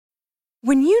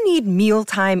When you need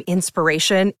mealtime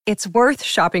inspiration, it's worth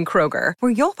shopping Kroger,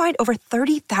 where you'll find over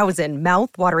 30,000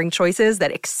 mouth-watering choices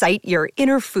that excite your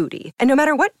inner foodie. And no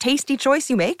matter what tasty choice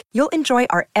you make, you'll enjoy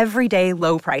our everyday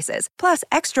low prices, plus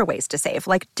extra ways to save,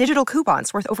 like digital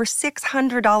coupons worth over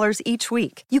 $600 each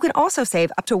week. You can also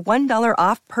save up to $1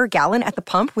 off per gallon at the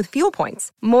pump with fuel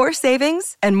points. More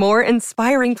savings and more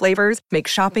inspiring flavors make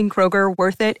shopping Kroger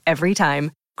worth it every time.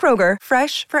 Kroger,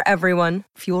 fresh for everyone.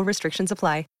 Fuel restrictions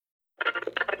apply.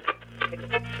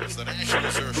 As the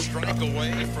Nationals are a strike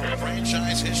away from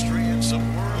franchise history and some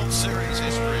World Series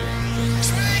history.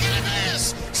 Swing and a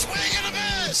miss! Swing and a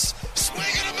miss!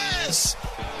 Swing and a miss!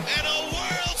 And a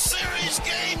World Series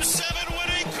Game 7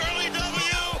 winning Curly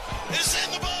W is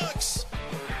in the books!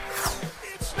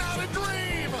 It's not a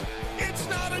dream! It's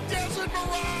not a desert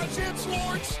mirage! It's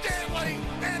Lord Stanley!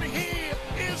 And he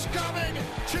is coming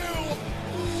to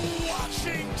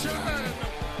Washington!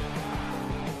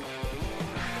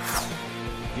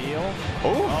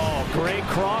 Oh, great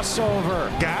crossover.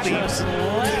 Got him. Just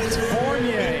left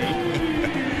Fournier.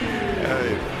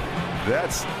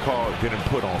 That's called getting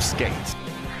put on skates.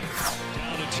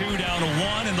 Down to 2, down to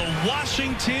 1, and the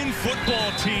Washington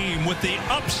football team with the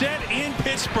upset in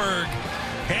Pittsburgh,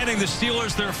 handing the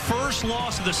Steelers their first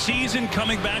loss of the season,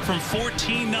 coming back from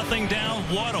 14-0 down.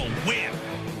 What a win.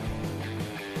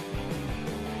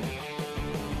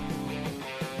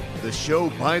 The show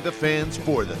by the fans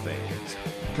for the fans,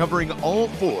 covering all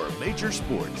 4 major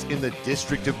sports in the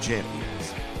District of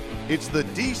Champions. It's the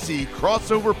DC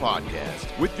Crossover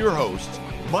Podcast with your hosts,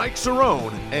 Mike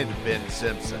Cerrone and Ben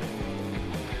Simpson.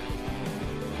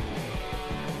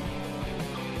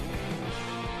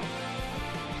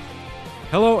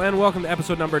 Hello and welcome to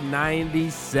episode number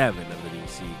 97 of the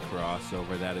DC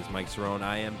Crossover. That is Mike Cerrone.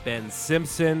 I am Ben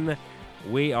Simpson.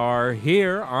 We are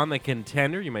here on the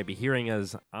Contender. You might be hearing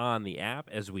us on the app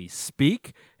as we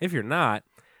speak. If you're not,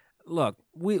 look,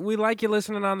 we like you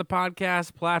listening on the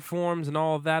podcast platforms and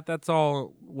all of that. That's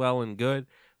all well and good.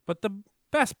 But the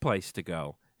best place to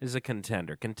go is a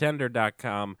Contender.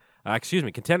 Contender.com.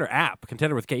 Contender app.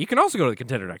 Contender with K. You can also go to the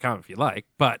Contender.com if you like,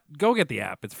 but go get the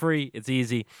app. It's free. It's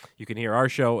easy. You can hear our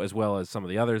show as well as some of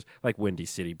the others like Windy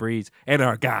City Breeze and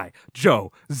our guy,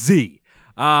 Joe Z.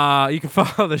 You can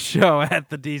follow the show at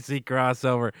the DC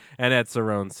Crossover and at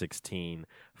Cerrone16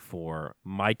 for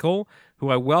Michael, who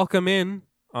I welcome in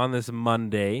on this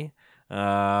Monday.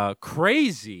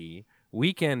 Crazy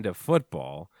weekend of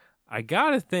football. I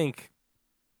got to think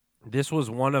this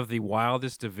was one of the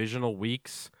wildest divisional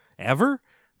weeks ever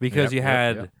because you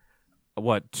had,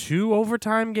 2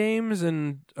 overtime games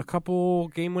and a couple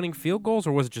game-winning field goals,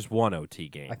 or was it just one OT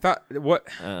game? I thought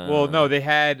no, they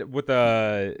had with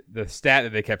the stat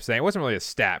that they kept saying. It wasn't really a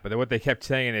stat, but what they kept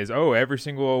saying is, every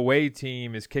single away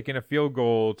team is kicking a field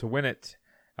goal to win it.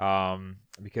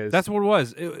 Because that's what it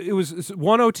was. It was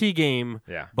one OT game,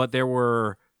 but there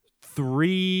were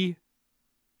 3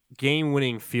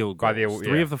 game-winning field goals.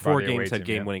 3 of the 4 games had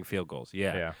game-winning field goals.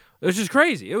 Yeah. It was just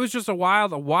crazy. It was just a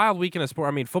wild weekend of sport.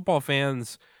 I mean, football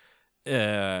fans,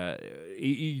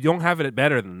 you don't have it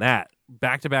better than that.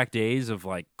 Back-to-back days of,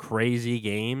 like, crazy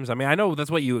games. I mean, I know that's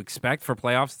what you expect for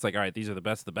playoffs. It's like, all right, these are the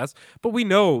best of the best. But we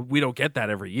know we don't get that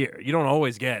every year. You don't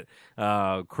always get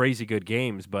crazy good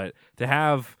games. But to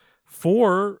have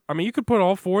 4, I mean, you could put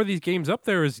all 4 of these games up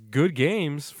there as good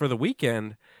games for the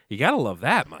weekend. You got to love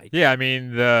that, Mike. Yeah, I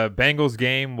mean, the Bengals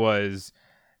game was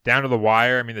down to the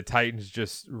wire. I mean, the Titans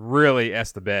just really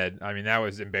s the bed. I mean, that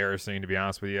was embarrassing, to be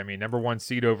honest with you. I mean, number 1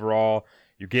 seed overall.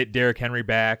 You get Derrick Henry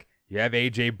back. You have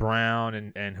A.J. Brown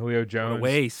and Julio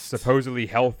Jones supposedly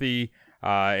healthy,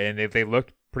 and they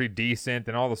looked pretty decent.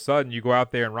 And all of a sudden, you go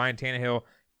out there and Ryan Tannehill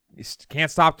can't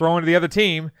stop throwing to the other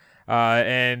team,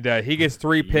 and he gets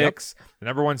 3 picks. Yep. The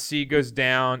number 1 seed goes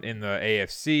down in the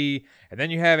AFC. And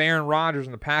then you have Aaron Rodgers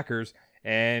and the Packers,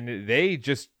 and they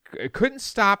just couldn't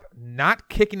stop not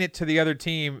kicking it to the other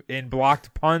team in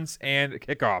blocked punts and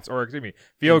kickoffs, or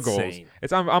field goals.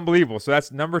 It's unbelievable. So that's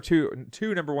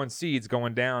two number 1 seeds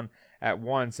going down at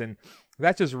once, and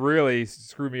that just really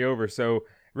screwed me over. So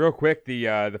real quick,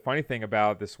 the funny thing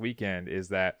about this weekend is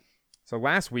that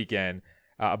last weekend,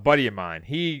 a buddy of mine,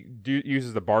 he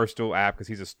uses the Barstool app because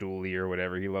he's a stoolie or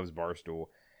whatever. He loves Barstool.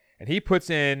 And he puts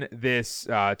in this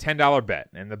 $10 bet.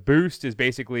 And the boost is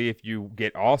basically if you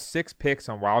get all 6 picks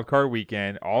on Wild Card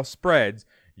Weekend, all spreads,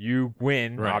 you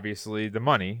win, obviously, the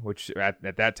money, which at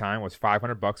that time was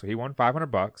 $500. So he won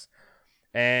 $500.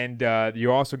 And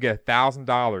you also get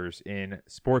 $1,000 in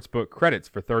sportsbook credits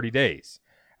for 30 days.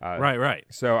 Right.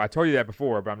 So I told you that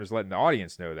before, but I'm just letting the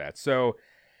audience know that. So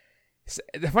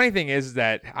The funny thing is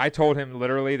that I told him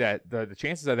literally that the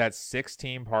chances of that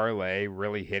 6-team parlay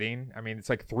really hitting, I mean, it's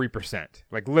like 3%.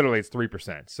 Like literally, it's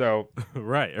 3%. So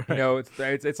right. You know,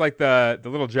 it's like the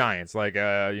little Giants, like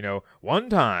you know, one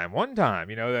time.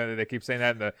 You know, they keep saying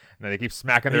that, and they keep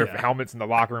smacking their helmets in the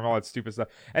locker room, all that stupid stuff.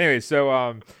 Anyway,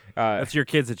 so that's your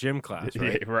kids at gym class,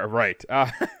 right? Yeah, right.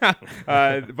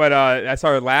 But I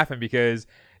started laughing because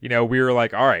you know we were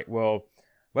like, all right, well,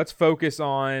 let's focus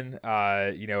on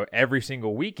you know, every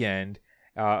single weekend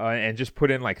and just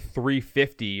put in like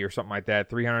 350 or something like that,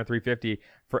 300, 350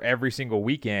 for every single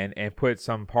weekend, and put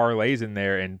some parlays in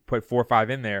there and put 4 or 5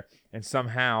 in there, and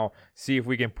somehow see if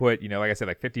we can put, you know, like I said,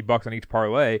 like $50 on each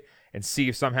parlay, and see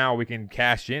if somehow we can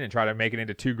cash in and try to make it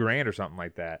into $2,000 or something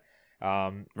like that.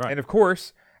 Right. And of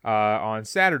course, on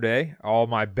Saturday, all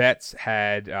my bets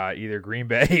had either Green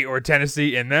Bay or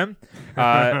Tennessee in them,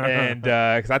 and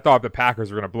because I thought the Packers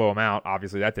were going to blow them out.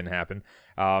 Obviously, that didn't happen.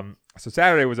 So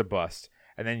Saturday was a bust,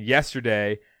 and then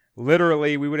yesterday,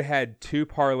 literally, we would have had 2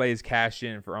 parlays cash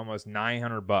in for almost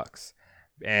 $900,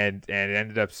 and it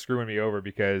ended up screwing me over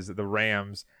because the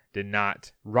Rams did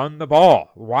not run the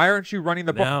ball. Why aren't you running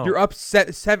the ball? No. You're up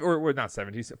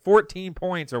 14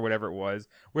 points or whatever it was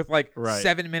with like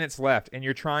 7 minutes left, and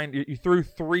you're trying. You threw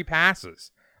 3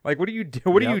 passes. Like, what are you do?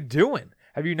 What are you doing?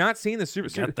 Have you not seen the Super?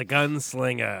 Got the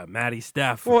gunslinger, Matty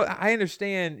Stafford. Well, I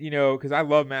understand, you know, because I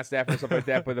love Matt Stafford and stuff like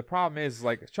that. But the problem is,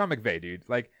 like, Sean McVay, dude.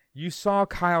 Like, you saw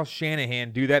Kyle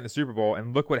Shanahan do that in the Super Bowl,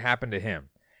 and look what happened to him.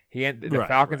 The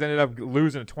Falcons ended up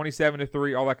losing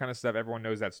 27-3, all that kind of stuff. Everyone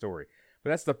knows that story.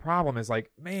 But that's the problem is,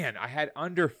 like, man, I had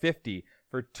under 50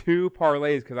 for 2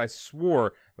 parlays because I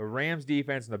swore the Rams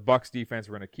defense and the Bucs defense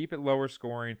were going to keep it lower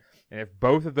scoring. And if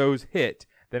both of those hit,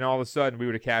 then all of a sudden we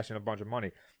would have cashed in a bunch of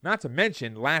money. Not to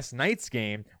mention, last night's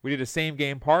game, we did a same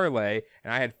game parlay,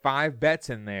 and I had 5 bets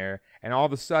in there, and all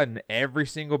of a sudden every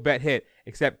single bet hit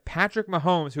except Patrick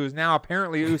Mahomes, who is now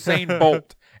apparently Usain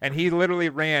Bolt, and he literally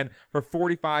ran for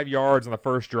 45 yards on the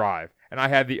first drive. And I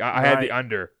had the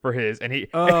under for his, and he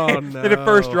in the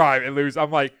first drive and lose.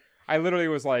 I'm like, I literally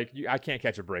was like, I can't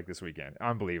catch a break this weekend.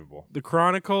 Unbelievable. The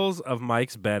Chronicles of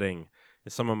Mike's betting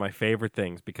is some of my favorite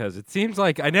things because it seems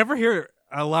like I never hear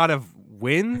a lot of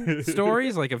win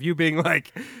stories, like of you being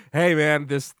like, hey man,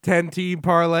 this 10-team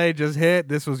parlay just hit.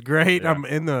 This was great. Yeah.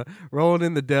 I'm rolling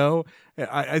in the dough.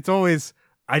 It's always,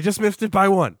 I just missed it by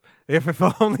 1. If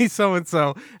only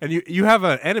so-and-so. And you have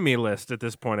an enemy list at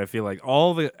this point, I feel like.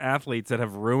 All the athletes that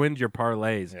have ruined your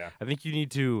parlays. Yeah. I think you need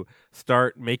to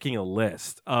start making a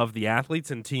list of the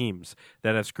athletes and teams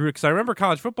that have screwed. Because I remember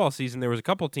college football season, there was a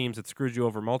couple teams that screwed you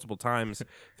over multiple times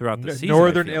throughout the season.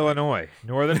 Northern Illinois.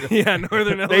 Northern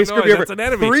Illinois. They screwed you over an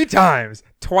enemy. 3 times.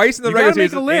 Twice in the regular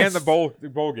season and the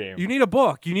bowl game. You need a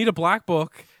book. You need a black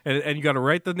book. And you got to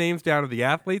write the names down of the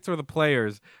athletes or the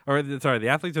players, the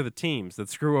athletes or the teams that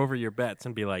screw over your bets,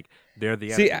 and be like, they're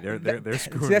the enemy. They're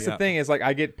screwing. See, that's me the up. thing is, like,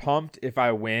 I get pumped if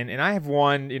I win, and I have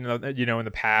won, in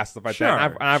the past, stuff like that.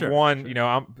 And I've won. You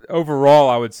know,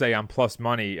 overall, I would say I'm plus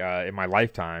money in my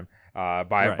lifetime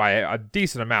by a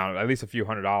decent amount, at least a few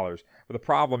 $100s. But the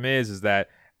problem is that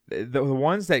the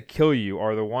ones that kill you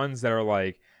are the ones that are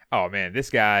like, oh man, this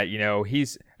guy, you know,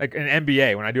 he's like an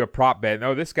NBA. When I do a prop bet,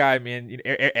 this guy, man, you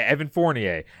know, Evan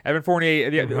Fournier,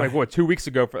 like what, 2 weeks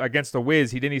ago against the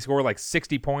Wiz, he score like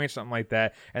 60 points, something like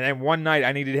that. And then one night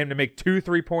I needed him to make 2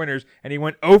 3-pointers, and he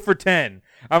went 0 for 10.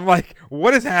 I'm like,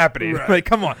 what is happening? Right. Like,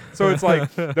 come on. So it's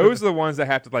like those are the ones that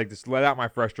have to like just let out my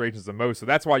frustrations the most. So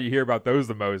that's why you hear about those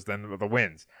the most than the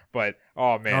wins. But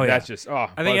that's just I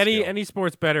think any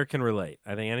sports bettor can relate.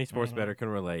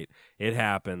 It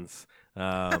happens.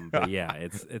 But yeah,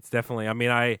 it's definitely. I mean,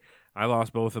 I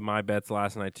lost both of my bets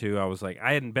last night too. I was like,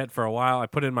 I hadn't bet for a while. I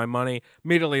put in my money,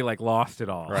 immediately like lost it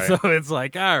all. Right. So it's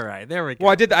like, all right, there we go.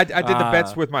 Well, I did the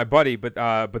bets with my buddy, but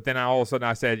then all of a sudden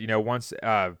I said, you know, once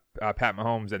Pat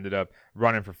Mahomes ended up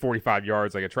running for 45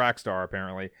 yards like a track star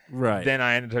apparently. Right. Then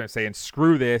I ended up saying,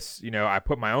 screw this. You know, I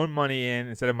put my own money in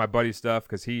instead of my buddy's stuff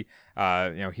because he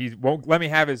won't let me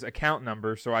have his account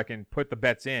number so I can put the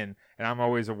bets in, and I'm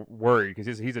always worried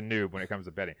because he's a noob when it comes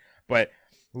to betting. But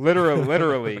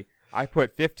literally. I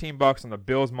put $15 on the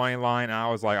Bills money line, and I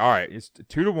was like, all right, it's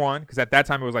 2-1, because at that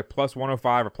time it was like plus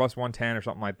 105 or plus 110 or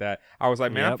something like that. I was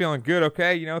like, man, I'm feeling good.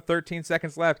 Okay, 13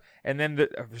 seconds left. And then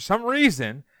for some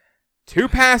reason, 2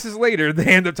 passes later,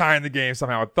 they end up tying the game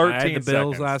somehow at 13 seconds. I had the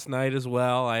Bills last night as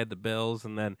well. I had the Bills,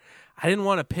 and then I didn't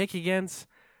want to pick against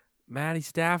Matty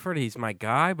Stafford. He's my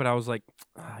guy, but I was like,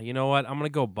 you know what? I'm going to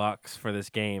go Bucks for this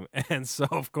game. And so,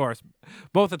 of course,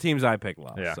 both the teams I picked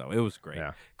lost. Yeah. So it was great.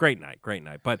 Yeah. Great night.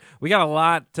 But we got a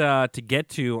lot to get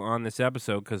to on this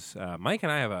episode because Mike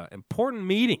and I have an important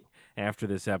meeting after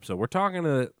this episode. We're talking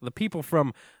to the people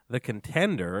from The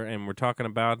Contender, and we're talking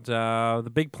about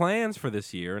the big plans for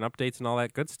this year and updates and all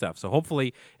that good stuff. So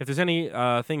hopefully, if there's any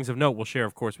things of note, we'll share,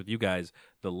 of course, with you guys,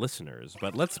 the listeners.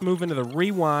 But let's move into the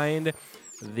Rewind,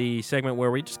 the segment where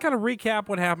we just kind of recap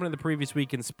what happened in the previous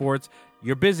week in sports.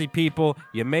 You're busy people.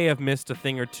 You may have missed a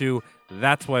thing or two.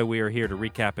 That's why we are here to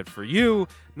recap it for you.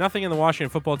 Nothing in the Washington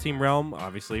football team realm,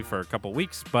 obviously, for a couple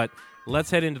weeks, but let's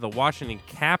head into the Washington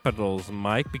Capitals,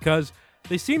 Mike, because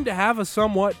they seem to have a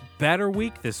somewhat better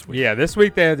week this week. Yeah, this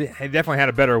week they definitely had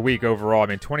a better week overall. I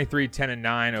mean,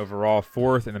 23-10-9 overall,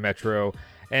 4th in the Metro.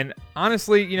 And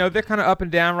honestly, they're kind of up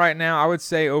and down right now. I would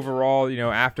say overall,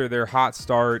 after their hot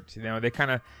start, they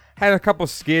kind of had a couple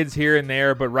skids here and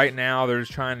there, but right now they're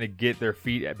just trying to get their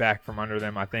feet back from under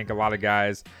them. I think a lot of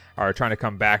guys are trying to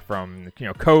come back from,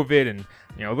 COVID and,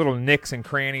 little nicks and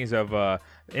crannies of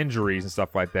injuries and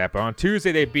stuff like that. But on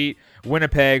Tuesday, they beat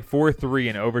Winnipeg 4-3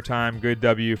 in overtime. Good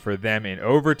W for them in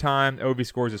overtime. Ovi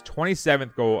scores his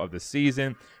 27th goal of the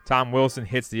season. Tom Wilson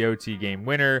hits the OT game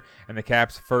winner, and the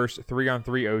Caps' first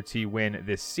 3-on-3 OT win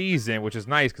this season, which is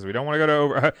nice because we don't want to go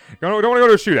to don't want to go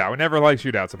to a shootout. We never like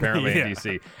shootouts apparently in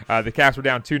DC. The Caps were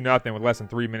down 2-0 with less than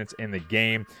 3 minutes in the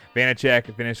game.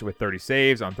 Vanacek finished with 30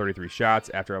 saves on 33 shots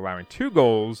after allowing 2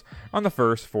 goals on the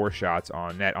first 4 shots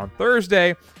on net. On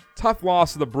Thursday, tough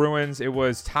loss to the Bruins. It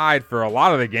was tied for a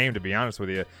lot of the game, to be honest with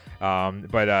you.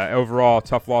 But overall,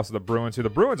 tough loss to the Bruins, who the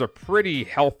Bruins are pretty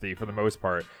healthy for the most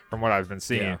part from what I've been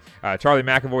seeing. Yeah. Charlie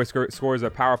McAvoy scores a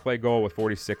power play goal with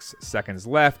 46 seconds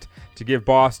left to give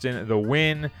Boston the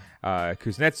win.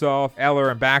 Kuznetsov, Eller,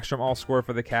 and Backstrom all scored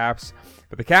for the Caps.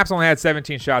 But the Caps only had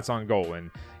 17 shots on goal.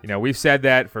 And, we've said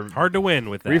that for... Hard to win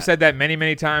with that. We've said that many,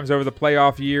 many times over the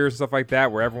playoff years and stuff like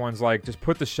that, where everyone's like, just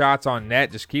put the shots on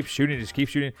net, just keep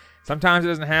shooting. Sometimes it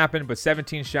doesn't happen, but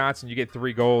 17 shots and you get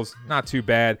 3 goals, not too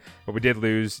bad. But we did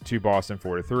lose to Boston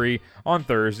 4-3 on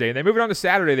Thursday. And then moving on to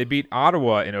Saturday, they beat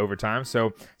Ottawa in overtime.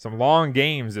 So some long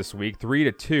games this week,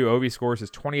 3-2. Ovi scores his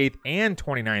 28th and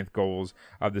 29th goals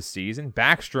of the season.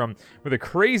 Backstrom with a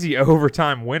crazy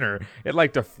overtime winner.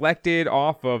 It deflected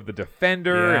off of the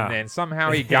defender, and then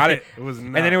somehow he got it. It was nuts.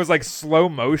 And then it was slow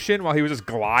motion while he was just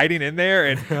gliding in there.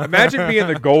 And imagine being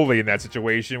the goalie in that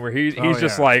situation where he's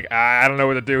just I don't know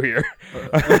what to do here.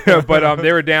 But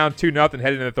they were down 2-0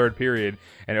 heading into the third period,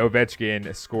 and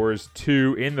Ovechkin scores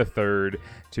 2 in the third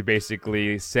to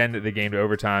basically send the game to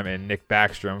overtime, and Nick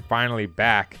Backstrom, finally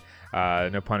back,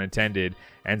 no pun intended,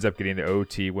 ends up getting the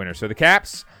OT winner. So the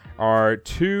Caps are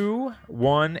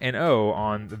 2-1-0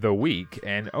 on the week,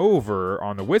 and over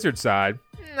on the Wizards side,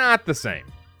 not the same.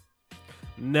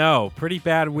 No, pretty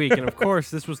bad week. And of course,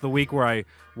 this was the week where I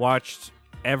watched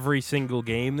every single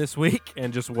game this week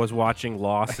and just was watching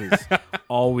losses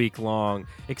all week long,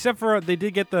 except for they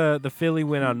did get the Philly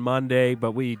win on Monday,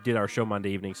 but we did our show Monday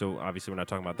evening, so obviously we're not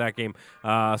talking about that game.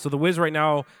 So the Wiz right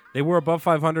now, they were above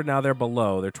 500, now they're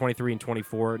below. They're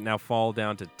 23-24, now fall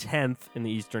down to 10th in the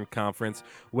Eastern Conference.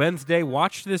 Wednesday,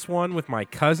 watched this one with my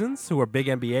cousins who are big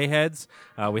NBA heads.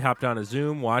 We hopped on a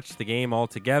Zoom, watched the game all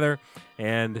together,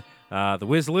 and the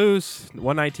Wiz lose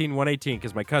 119-118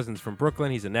 because my cousin's from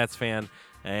Brooklyn. He's a Nets fan.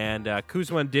 And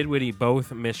Kuzma and Dinwiddie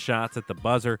both missed shots at the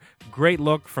buzzer. Great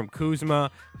look from Kuzma.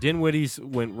 Dinwiddie's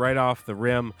went right off the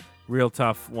rim. Real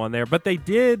tough one there. But they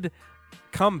did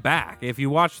come back. If you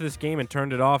watched this game and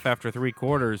turned it off after 3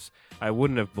 quarters, I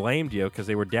wouldn't have blamed you because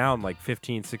they were down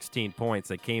 15, 16 points.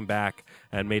 They came back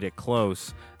and made it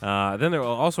close. Then there was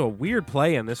also a weird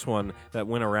play in this one that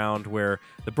went around where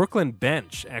the Brooklyn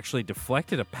bench actually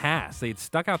deflected a pass. They'd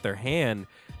stuck out their hand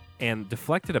and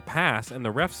deflected a pass, and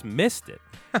the refs missed it.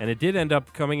 And it did end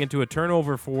up coming into a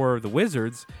turnover for the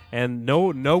Wizards, and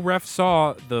no ref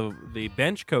saw the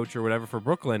bench coach or whatever for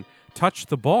Brooklyn touch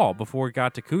the ball before it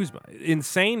got to Kuzma.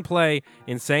 Insane play,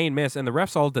 insane miss, and the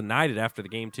refs all denied it after the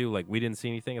game, too. We didn't see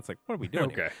anything. It's what are we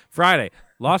doing here? Friday,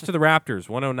 lost to the Raptors,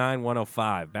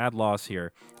 109-105. Bad loss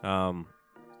here.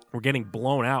 We're getting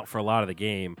blown out for a lot of the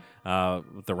game. The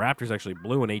Raptors actually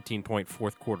blew an 18-point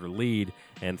fourth quarter lead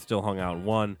and still hung out and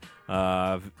won.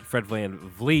 Fred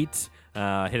VanVleet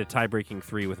hit a tie-breaking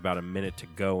 3 with about a minute to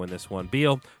go in this one.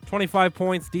 Beal, 25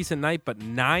 points, decent night, but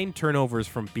 9 turnovers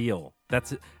from Beal.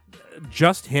 That's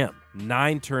just him.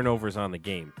 9 turnovers on the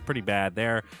game. Pretty bad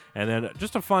there. And then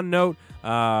just a fun note,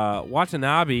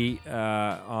 Watanabe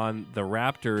on the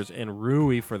Raptors and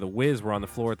Rui for the Wiz were on the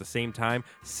floor at the same time.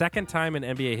 Second time in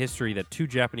NBA history that 2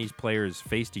 Japanese players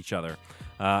faced each other.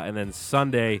 And then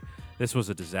Sunday, this was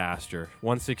a disaster.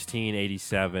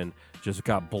 116-87. just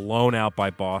got blown out by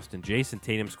Boston. Jason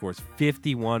Tatum scores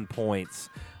 51 points.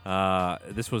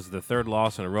 This was the third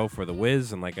loss in a row for the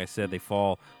Wiz, and like I said, they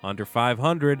fall under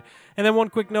 500. And then one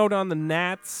quick note on the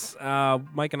Nats.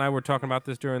 Mike and I were talking about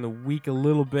this during the week a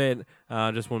little bit,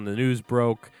 just when the news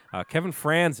broke. Kevin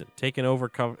Franzen taking over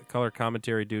color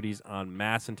commentary duties on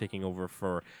Masson, taking over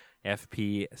for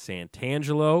FP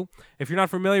Santangelo. If you're not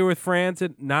familiar with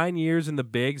Franzen, 9 years in the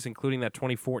bigs, including that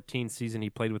 2014 season he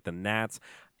played with the Nats.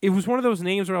 It was one of those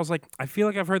names where I was like, I feel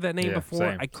like I've heard that name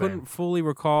before. I couldn't fully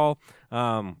recall,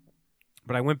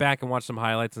 but I went back and watched some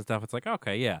highlights and stuff. It's like,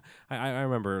 okay, yeah, I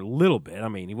remember a little bit. I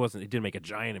mean, he didn't make a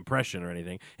giant impression or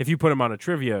anything. If you put him on a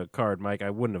trivia card, Mike, I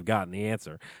wouldn't have gotten the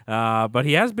answer. But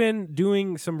he has been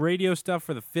doing some radio stuff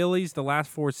for the Phillies the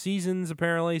last 4 seasons,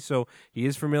 apparently, so he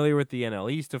is familiar with the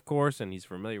NL East, of course, and he's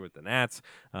familiar with the Nats.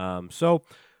 So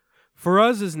for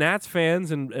us as Nats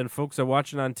fans and folks that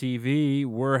watch it on TV,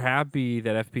 we're happy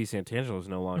that FP Santangelo is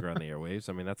no longer on the airwaves.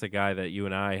 I mean, that's a guy that you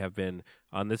and I have been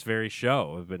on this very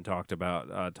show have been talked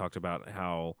about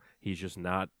how he's just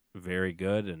not very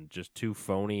good and just too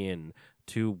phony and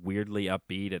too weirdly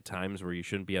upbeat at times where you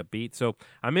shouldn't be upbeat. So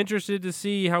I'm interested to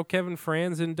see how Kevin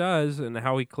Franzen does and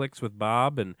how he clicks with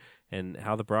Bob and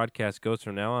how the broadcast goes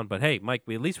from now on. But hey, Mike,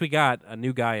 at least we got a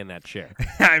new guy in that chair.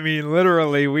 I mean,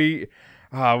 literally, we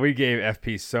gave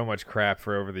FP so much crap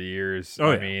for over the years.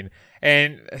 I mean,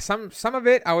 and some of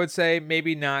it, I would say,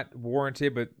 maybe not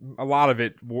warranted, but a lot of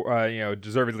it,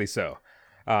 deservedly so.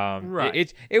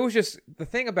 Right. It was just, the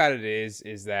thing about it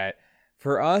is that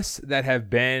for us that have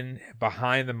been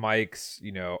behind the mics,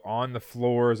 on the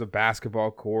floors of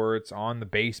basketball courts, on the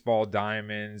baseball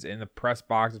diamonds, in the press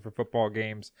boxes for football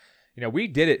games, we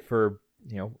did it for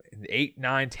 8,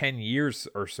 9, 10 years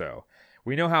or so.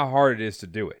 We know how hard it is to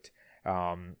do it.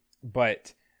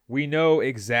 But we know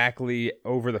exactly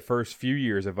over the first few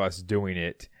years of us doing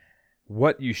it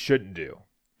what you shouldn't do.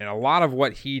 And a lot of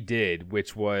what he did,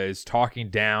 which was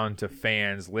talking down to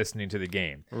fans listening to the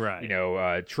game. Right.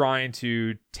 Trying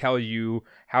to tell you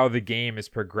how the game is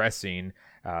progressing.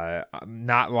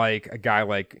 Not like a guy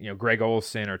like Greg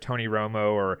Olson or Tony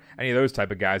Romo or any of those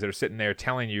type of guys that are sitting there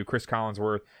telling you, Chris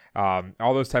Collinsworth,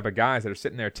 all those type of guys that are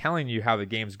sitting there telling you how the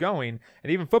game's going.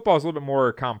 And even football is a little bit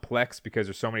more complex because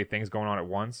there's so many things going on at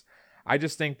once. I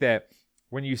just think that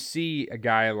when you see a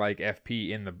guy like FP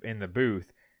in the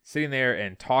booth sitting there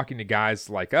and talking to guys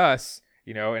like us,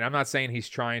 and I'm not saying he's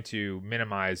trying to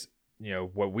minimize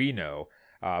what we know,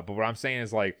 but what I'm saying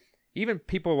is like even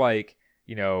people like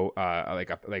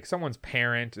like someone's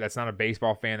parent that's not a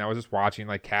baseball fan that was just watching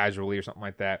like casually or something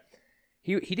like that.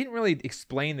 He didn't really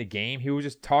explain the game. He was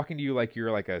just talking to you like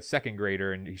you're like a second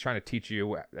grader and he's trying to teach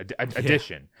you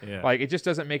addition. Yeah. Like it just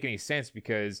doesn't make any sense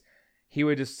because he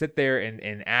would just sit there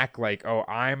and act like, oh,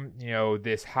 I'm,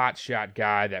 this hotshot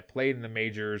guy that played in the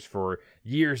majors for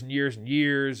years and years and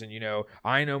years. And,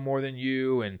 I know more than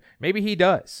you. And maybe he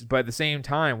does. But at the same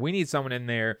time, we need someone in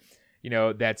there,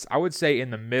 that's, I would say,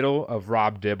 in the middle of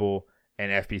Rob Dibble and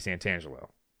FP Santangelo.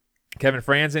 Kevin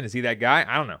Franzen, is he that guy?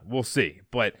 I don't know. We'll see.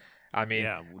 But I mean,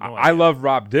 I loved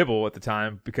Rob Dibble at the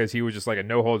time because he was just like a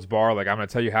no-holds-bar, like, I'm going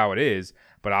to tell you how it is.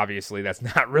 But obviously, that's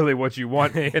not really what you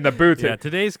want in the booth. Yeah,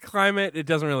 today's climate, it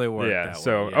doesn't really work that way.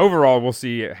 So overall, we'll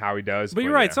see how he does. But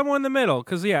you're right, somewhere in the middle.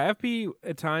 Because, FP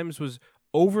at times was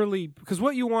overly... Because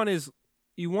what you want is,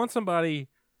 you want somebody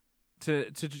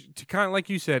to kind of, like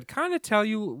you said, kind of tell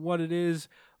you what it is,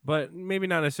 but maybe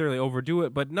not necessarily overdo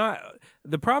it. But not...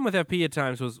 The problem with FP at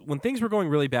times was, when things were going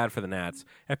really bad for the Nats,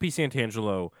 FP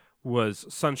Santangelo was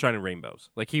sunshine and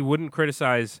rainbows. Like, he wouldn't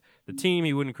criticize the team.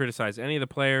 He wouldn't criticize any of the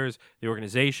players, the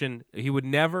organization. He would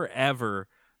never, ever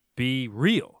be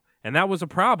real. And that was a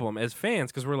problem as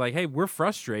fans because we're like, hey, we're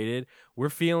frustrated.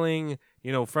 We're feeling,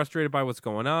 frustrated by what's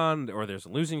going on, or there's a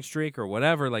losing streak or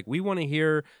whatever. Like, we want to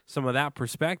hear some of that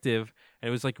perspective. And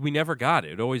it was like, we never got it.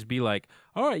 It'd always be like,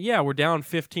 all right, yeah, we're down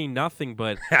 15-0,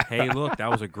 but hey, look,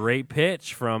 that was a great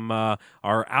pitch from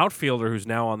our outfielder who's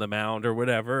now on the mound or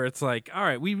whatever. It's like, all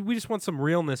right, we just want some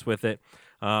realness with it.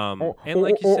 And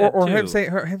like you said, or too,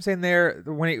 him saying there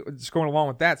when he just going along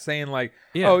with that, saying like,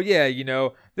 oh yeah,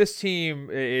 this team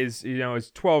is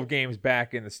is 12 games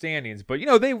back in the standings, but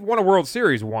they won a World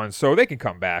Series once, so they can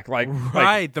come back. Like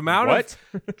the amount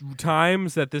of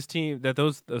times that this team, that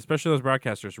those, especially those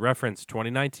broadcasters, reference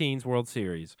 2019's World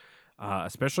Series.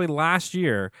 Especially last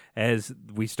year, as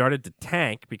we started to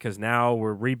tank because now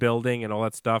we're rebuilding and all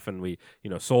that stuff, and we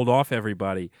sold off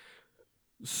everybody.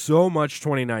 So much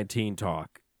 2019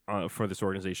 talk for this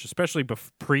organization, especially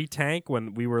pre-tank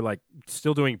when we were like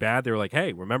still doing bad. They were like,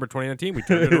 "Hey, remember 2019? We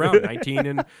turned it around,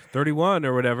 19-31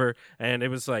 or whatever." And it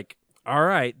was like, all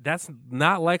right, that's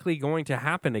not likely going to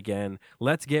happen again.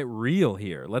 Let's get real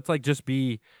here. Let's just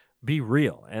be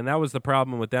real. And that was the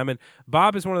problem with them. And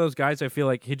Bob is one of those guys, I feel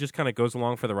like he just kind of goes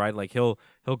along for the ride. Like he'll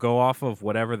go off of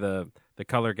whatever the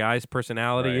color guy's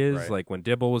personality is. Right. Like when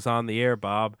Dibble was on the air,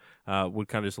 Bob would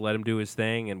kind of just let him do his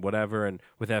thing and whatever, and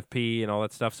with FP and all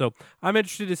that stuff. So I'm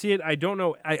interested to see it. I don't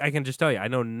know. I can just tell you, I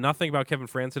know nothing about Kevin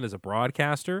Franzen as a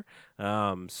broadcaster,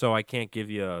 so I can't give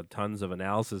you tons of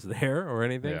analysis there or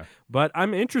anything. Yeah. But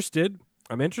I'm interested.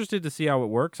 I'm interested to see how it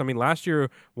works. I mean, last year,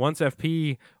 once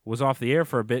FP was off the air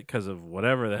for a bit because of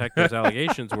whatever the heck those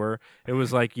allegations were, it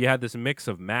was like you had this mix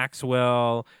of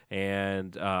Maxwell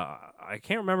and I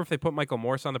can't remember if they put Michael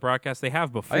Morse on the broadcast. They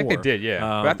have before. I think they did, yeah.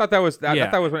 But I thought that was I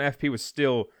thought that was when FP was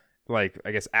still like,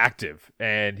 I guess, active,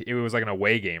 and it was like an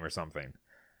away game or something.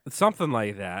 Something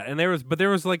like that. And there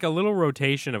was like a little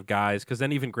rotation of guys, because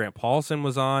then even Grant Paulson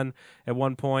was on at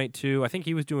one point too. I think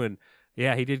he was doing.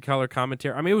 Yeah, he did color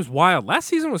commentary. I mean, it was wild. Last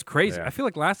season was crazy. Yeah. I feel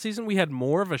like last season we had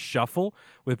more of a shuffle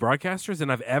with broadcasters than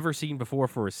I've ever seen before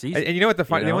for a season. And you know what the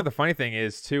funny thing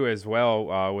is too, as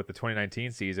well, with the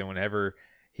 2019 season, whenever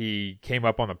he came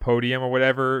up on the podium or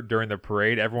whatever during the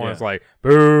parade, everyone was like,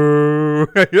 "Boo!"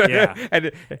 Yeah,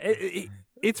 and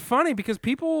it's funny because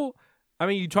people. I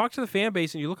mean, you talk to the fan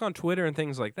base and you look on Twitter and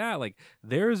things like that. Like,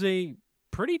 there's a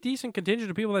pretty decent contingent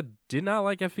of people that did not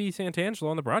like FP Santangelo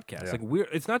on the broadcast. Yeah. Like,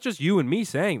 it's not just you and me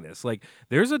saying this. Like,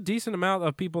 there's a decent amount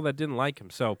of people that didn't like him.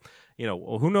 So,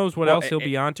 who knows what else he'll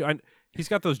be on to. He's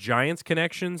got those Giants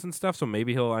connections and stuff, so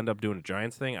maybe he'll end up doing a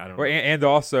Giants thing. I don't know. And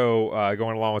also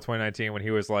going along with 2019 when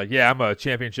he was like, "Yeah, I'm a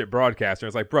championship broadcaster."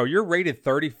 It's like, bro, you're rated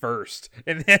 31st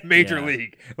in the Major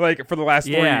League, like for the last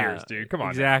 3 years, dude. Come on,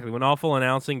 exactly. When Awful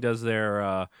Announcing does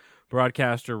their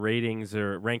broadcaster ratings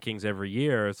or rankings every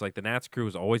year, it's like the Nats crew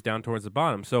is always down towards the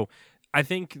bottom. So I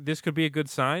think this could be a good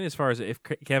sign as far as if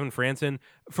Kevin Franzen,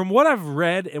 from what I've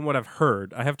read and what I've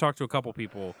heard, I have talked to a couple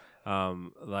people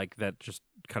like that just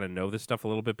kind of know this stuff a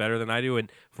little bit better than I do, and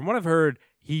from what I've heard,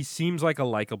 he seems like a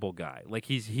likable guy. Like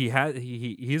he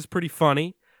is pretty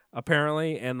funny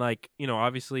apparently, and like,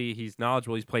 obviously he's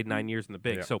knowledgeable. He's played 9 years in the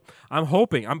big. Yeah. So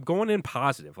I'm going in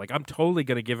positive. Like, I'm totally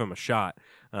going to give him a shot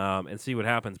and see what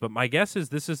happens. But my guess is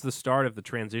this is the start of the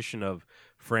transition of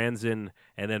Franzen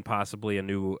and then possibly a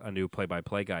new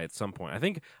play-by-play guy at some point. I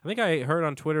think I heard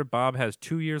on Twitter Bob has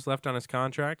 2 years left on his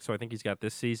contract, so I think he's got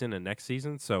this season and next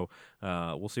season. So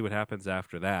we'll see what happens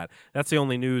after that. That's the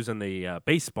only news on the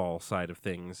baseball side of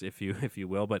things, if you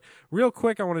will. But real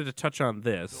quick, I wanted to touch on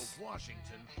this. The Washington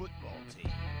football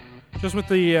team. Just with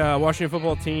the Washington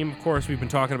football team, of course, we've been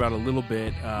talking about a little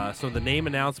bit. So the name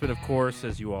announcement, of course,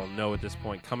 as you all know at this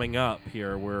point, coming up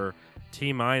here, we're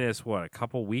T-minus, a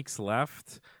couple weeks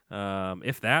left?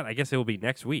 If that, I guess it will be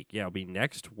next week. Yeah, it'll be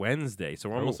next Wednesday. So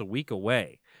we're almost a week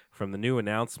away from the new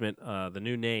announcement, the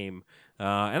new name.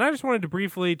 And I just wanted to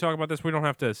briefly talk about this. We don't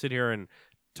have to sit here and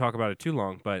talk about it too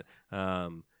long, but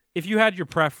if you had your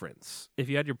preference,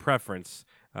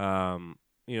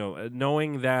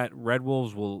 knowing that Red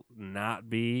Wolves will not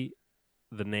be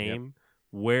the name,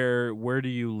 where do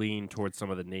you lean towards some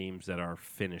of the names that are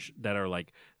finished, that are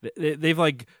like they've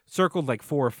like circled like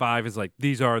 4 or 5 as like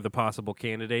these are the possible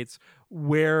candidates?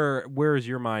 Where is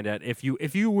your mind at? If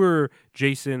you were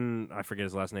Jason, I forget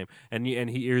his last name, and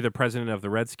you're the president of the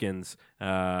Redskins,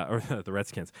 or the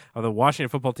Redskins, of the Washington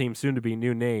football team, soon to be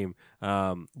new name,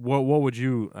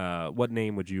 what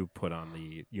name would you put on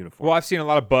the uniform? Well, I've seen a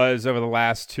lot of buzz over the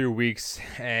last 2 weeks,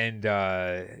 and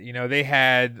they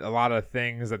had a lot of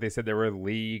things that they said they were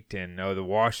leaked, and the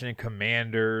Washington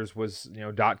Commanders was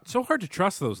so hard to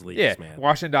trust those leaks, man.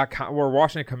 Washington.com or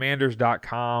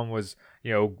WashingtonCommanders.com was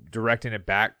directing it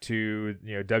back to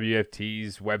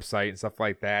WFT's website and stuff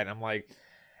like that. And I'm like,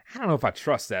 I don't know if I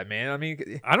trust that, man. I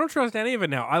mean, I don't trust any of it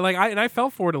now. I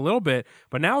fell for it a little bit,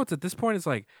 but now it's at this point, it's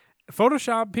like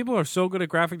Photoshop. People are so good at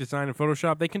graphic design and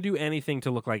Photoshop; they can do anything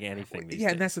to look like anything. These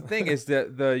days. And that's the thing is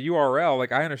the URL.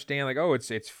 Like, I understand, like,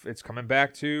 it's coming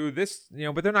back to this,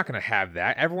 but they're not going to have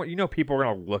that. Everyone, people are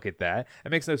going to look at that. It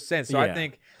makes no sense. So I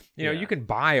think you can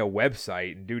buy a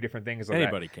website and do different things like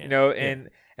anybody that. can.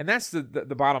 And that's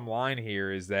the bottom line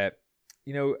here is that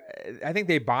I think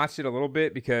they botched it a little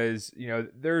bit because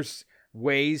there's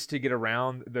ways to get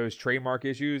around those trademark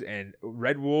issues, and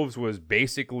Red Wolves was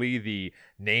basically the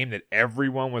name that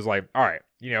everyone was like, all right,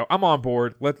 I'm on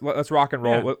board. Let's rock and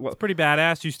roll. It's pretty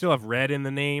badass. You still have red in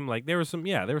the name. Like there was some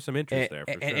interest there.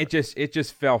 For and sure. it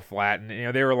just fell flat.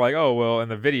 And they were like, oh well, in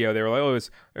the video they were like, oh,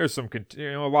 there's some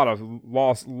a lot of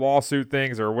lawsuit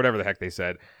things or whatever the heck they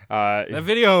said. That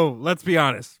video, let's be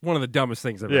honest, one of the dumbest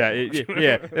things I've ever watched.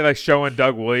 Yeah. They're like showing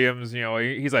Doug Williams.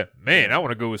 He's like, man, I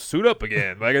want to go suit up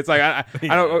again. Like it's like I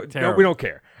don't. No, we don't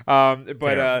care.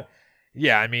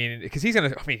 Yeah, I mean, because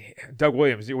Doug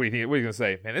Williams, what do you think? What are you going to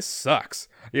say? Man, this sucks.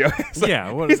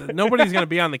 Nobody's going to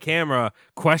be on the camera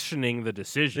questioning the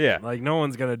decision. Yeah. Like, no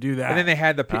one's going to do that. And then they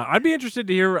had I'd be interested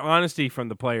to hear honesty from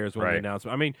the players when they announce it.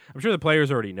 I mean, I'm sure the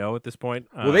players already know at this point.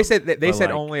 Well, they said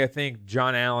only, I think,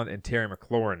 John Allen and Terry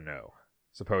McLaurin know.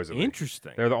 Supposedly,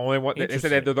 interesting. They're the only one. They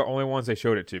said they're the only ones they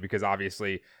showed it to because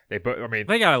obviously they put. I mean,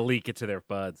 they gotta leak it to their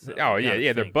buds.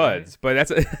 They're buds,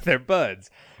 but they're buds.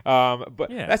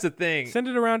 That's the thing. Send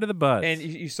it around to the buds. And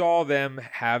you saw them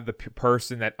have the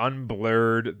person that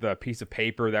unblurred the piece of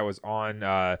paper that was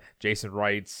on Jason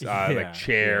Wright's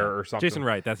chair or something. Jason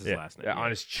Wright, that's his last name. On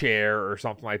his chair or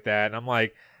something like that. And I'm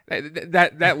like,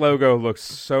 that logo looks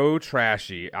so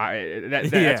trashy.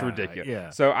 That's ridiculous. Yeah.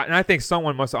 So I think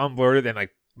someone must have unblurred it and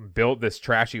like built this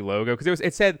trashy logo because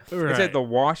it said the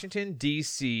Washington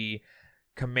D.C.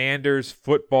 Commanders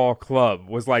Football Club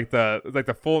was like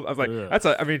the full. I was like,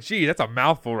 that's a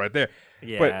mouthful right there.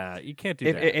 Yeah, but you can't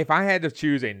do that. If I had to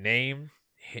choose a name,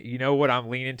 you know what I'm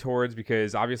leaning towards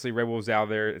because obviously Red Wolves out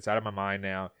there. It's out of my mind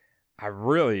now. I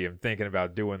really am thinking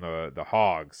about doing the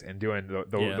Hogs and doing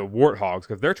the Warthogs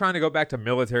because they're trying to go back to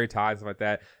military ties and stuff like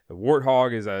that. The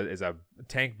Warthog is a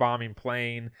tank bombing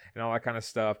plane and all that kind of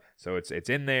stuff. So it's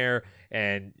in there.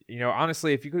 And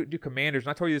honestly, if you could do Commanders,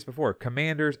 and I told you this before,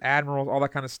 Commanders, Admirals, all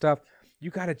that kind of stuff. You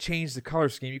got to change the color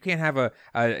scheme. You can't have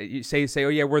you say, oh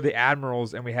yeah, we're the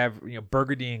Admirals and we have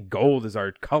burgundy and gold as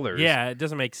our colors. Yeah, it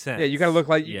doesn't make sense. Yeah, you got to look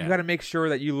like you got to make sure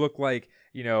that you look like.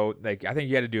 Like I think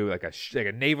you had to do like a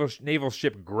naval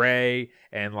ship gray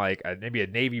and like maybe a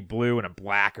navy blue and a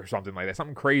black or something like that,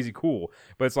 something crazy cool.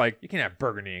 But it's like you can't have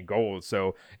burgundy and gold.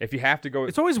 So if you have to go,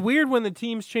 it's always weird when the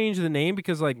teams change the name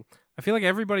because like I feel like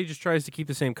everybody just tries to keep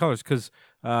the same colors because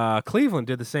Cleveland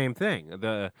did the same thing.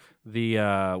 The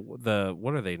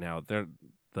what are they now? They're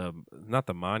not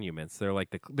the Monuments. They're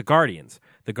like the Guardians.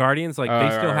 The Guardians they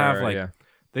still have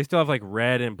They still have like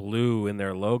red and blue in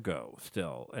their logo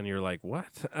still, and you're like, what?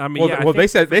 I mean, they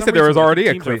said there was already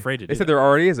they said there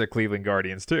already is a Cleveland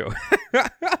Guardians too.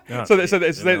 So they said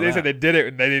they did it,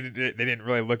 and they didn't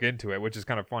really look into it, which is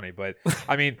kind of funny. But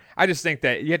I mean, I just think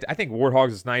that I think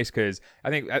Warthogs is nice because I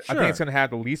think it's going to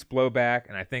have the least blowback,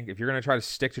 and I think if you're going to try to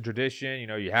stick to tradition,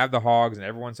 you have the Hogs, and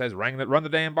everyone says run the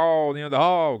damn ball, the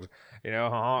Hogs.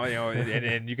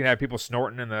 And you can have people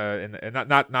snorting in the not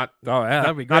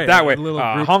that'd be great. Not that way,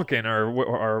 honking or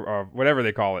whatever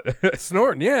they call it.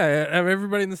 Snorting, yeah.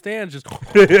 Everybody in the stands just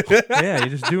you're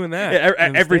just doing that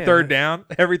every third down.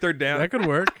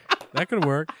 That could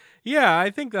work. Yeah,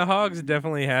 I think the Hogs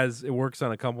definitely it works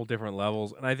on a couple different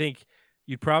levels, and I think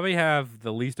you'd probably have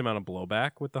the least amount of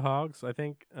blowback with the Hogs. I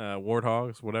think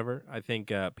Warthogs, whatever. I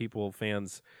think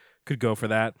fans could go for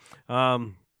that.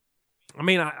 I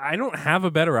mean, I don't have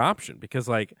a better option because,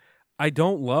 like, I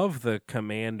don't love the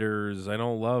Commanders. I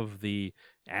don't love the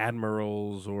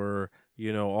Admirals or,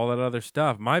 all that other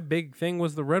stuff. My big thing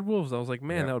was the Red Wolves. I was like,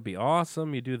 man, that would be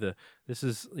awesome. You do this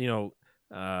is the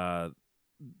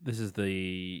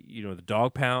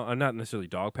dog pound, not necessarily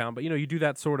dog pound, but, you do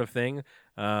that sort of thing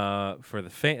for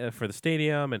the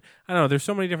stadium. And I don't know, there's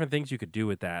so many different things you could do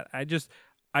with that.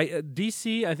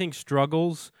 DC, I think,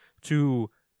 struggles to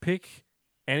pick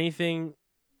anything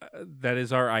that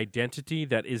is our identity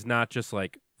that is not just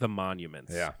like the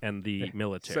monuments and the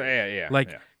military. So,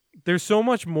 there's so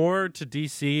much more to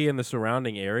DC and the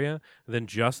surrounding area than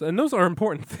just, and those are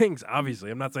important things,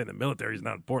 obviously. I'm not saying the military is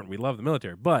not important. We love the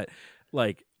military, but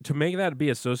like to make that be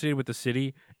associated with the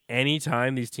city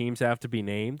anytime these teams have to be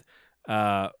named,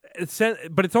 but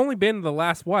it's only been the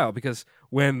last while because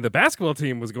when the basketball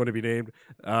team was going to be named,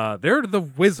 they're the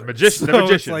Wizards. The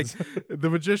Magicians. It's like the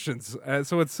Magicians.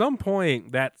 So at some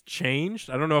point that changed.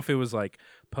 I don't know if it was like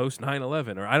post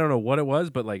 9/11 or I don't know what it was,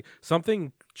 but like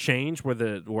something changed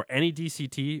where any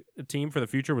DC team for the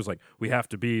future was like, we have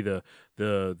to be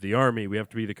the Army, we have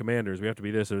to be the Commanders, we have to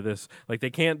be this or this. Like they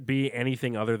can't be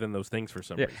anything other than those things for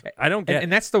some reason. I don't get. And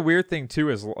that's the weird thing too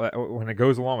is when it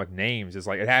goes along with names, is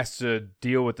like it has to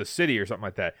deal with the city or something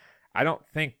like that. I don't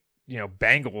think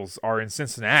Bengals are in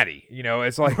Cincinnati.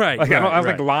 It's like, right, I don't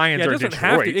think Lions yeah, are it doesn't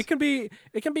Detroit. have to.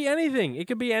 It can be anything. It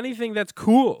can be anything that's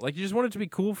cool. Like, you just want it to be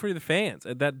cool for the fans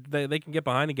that they can get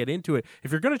behind and get into it.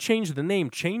 If you're going to change the name,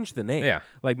 change the name. Yeah.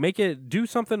 Like, do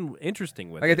something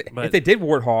interesting with like it. If they did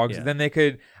Warthogs, Yeah. then they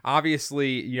could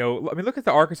obviously, look at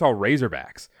the Arkansas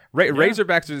Razorbacks.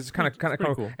 Razorbacks is kind of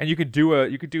cool. and you could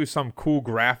do some cool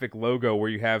graphic logo where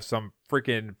you have some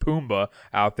freaking Pumbaa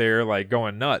out there like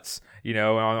going nuts, on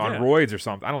roids or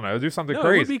something. I don't know, do something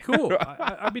crazy. It would be cool.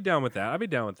 I'd be down with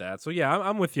that. So yeah,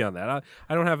 I'm with you on that.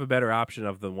 I don't have a better option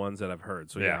of the ones that I've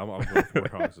heard. So yeah, I'll go with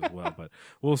Warthogs as well. But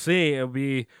we'll see.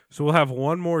 We'll have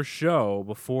one more show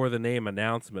before the name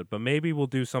announcement, but maybe we'll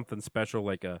do something special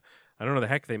like I don't know, the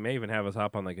heck, they may even have us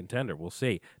hop on the Contender. We'll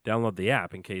see. Download the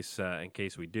app in case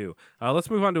we do. Let's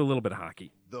move on to a little bit of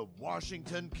hockey. The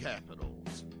Washington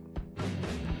Capitals.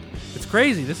 It's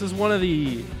crazy. This is one of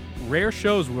the rare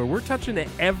shows where we're touching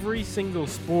every single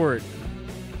sport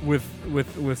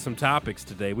with some topics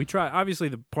today. We try. Obviously,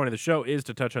 the point of the show is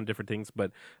to touch on different things,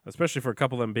 but especially for a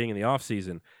couple of them being in the off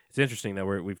season, it's interesting that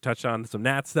we've touched on some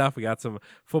Nat stuff. We got some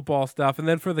football stuff, and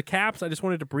then for the Caps, I just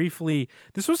wanted to briefly.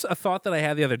 This was a thought that I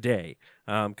had the other day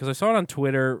because I saw it on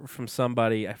Twitter from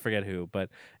somebody, I forget who,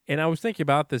 and I was thinking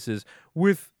about this is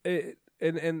with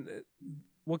and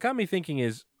what got me thinking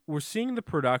is, we're seeing the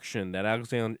production that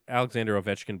Alexander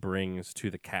Ovechkin brings to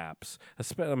the Caps.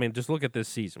 I mean, just look at this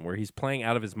season where he's playing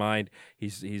out of his mind.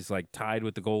 He's like tied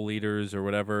with the goal leaders or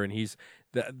whatever, and he's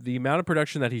the amount of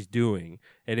production that he's doing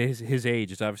at his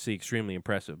age is obviously extremely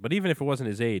impressive. But even if it wasn't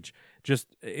his age,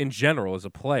 just in general as a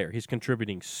player, he's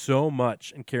contributing so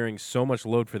much and carrying so much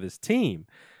load for this team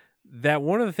that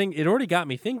one of the things, it already got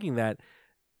me thinking that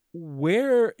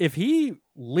if he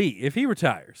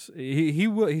retires, he's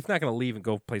not going to leave and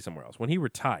go play somewhere else. When he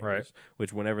retires, right,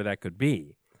 which whenever that could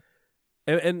be,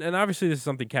 and obviously this is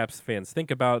something Caps fans think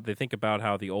about. They think about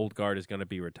how the old guard is going to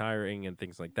be retiring and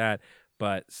things like that.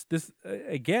 But this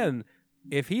again,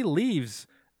 if he leaves,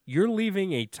 you're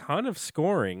leaving a ton of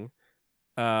scoring,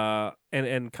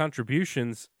 and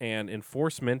contributions and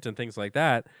enforcement and things like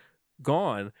that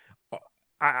gone.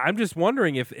 I'm just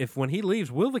wondering if when he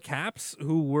leaves, will the Caps,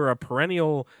 who were a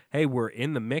perennial, hey, we're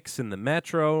in the mix in the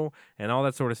Metro and all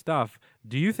that sort of stuff,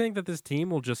 do you think that this team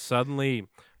will just suddenly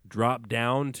drop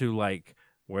down to like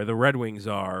where the Red Wings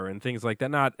are and things like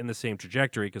that? Not in the same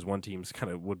trajectory because one team's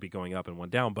kind of would be going up and one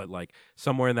down, but like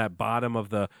somewhere in that bottom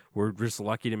of we're just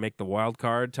lucky to make the wild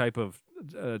card type of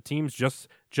teams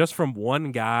just from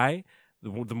one guy,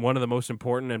 one of the most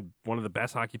important and one of the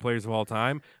best hockey players of all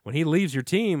time. When he leaves your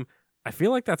team, I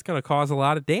feel like that's going to cause a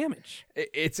lot of damage.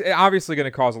 It's obviously going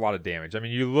to cause a lot of damage. I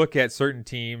mean, you look at certain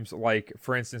teams, like,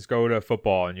 for instance, go to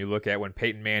football, and you look at when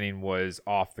Peyton Manning was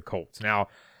off the Colts. Now,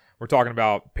 we're talking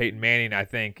about Peyton Manning, I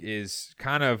think, is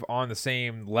kind of on the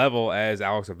same level as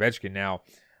Alex Ovechkin. Now,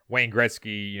 Wayne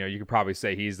Gretzky, you could probably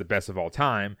say he's the best of all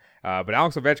time, but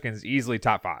Alex Ovechkin is easily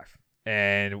top 5.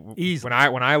 And when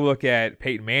I look at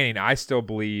Peyton Manning, I still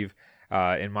believe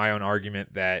in my own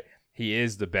argument that he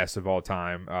is the best of all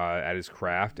time at his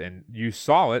craft, and you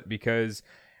saw it because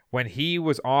when he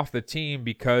was off the team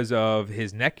because of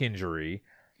his neck injury,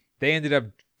 they ended up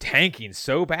tanking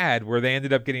so bad where they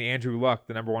ended up getting Andrew Luck,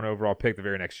 the number 1 overall pick, the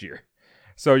very next year.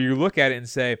 So you look at it and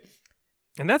say...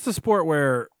 And that's a sport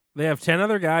where they have 10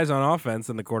 other guys on offense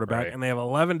in the quarterback, right, and they have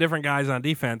 11 different guys on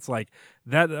defense. Like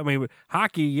that, I mean,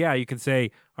 hockey, yeah, you could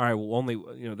say, all right, well, only,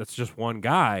 that's just one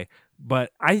guy.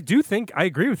 But I do think, I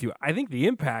agree with you. I think the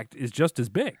impact is just as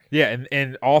big. Yeah,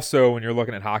 and also when you're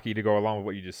looking at hockey, to go along with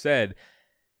what you just said,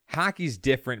 hockey's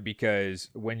different because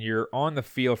when you're on the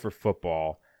field for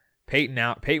football,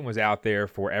 Peyton was out there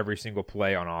for every single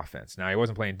play on offense. Now, he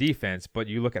wasn't playing defense, but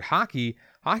you look at hockey's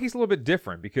a little bit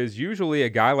different because usually a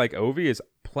guy like Ovi is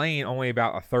playing only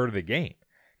about a third of the game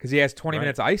because he has 20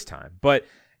 minutes ice time. But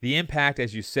the impact,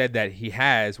 as you said, that he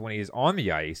has when he is on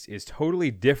the ice is totally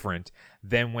different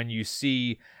than when you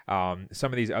see some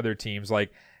of these other teams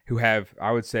like who have,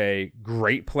 I would say,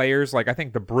 great players. Like I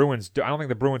think the Bruins, I don't think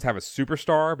the Bruins have a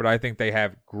superstar, but I think they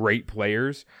have great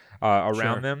players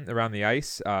around them, around the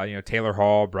ice. Taylor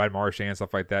Hall, Brad Marchand,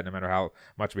 stuff like that, no matter how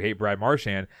much we hate Brad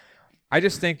Marchand. I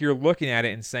just think you're looking at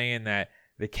it and saying that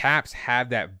the Caps have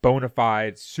that bona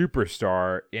fide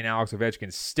superstar in Alex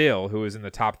Ovechkin still, who is in the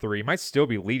top 3. He might still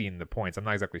be leading the points. I'm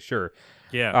not exactly sure.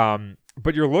 Yeah.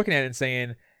 But you're looking at it and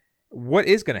saying, what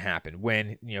is going to happen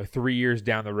when, 3 years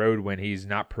down the road when he's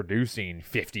not producing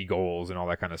 50 goals and all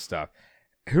that kind of stuff?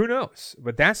 Who knows?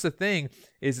 But that's the thing,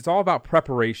 is it's all about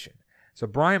preparation. So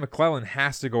Brian McClellan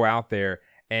has to go out there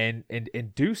and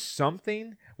do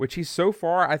something, which he so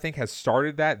far, I think, has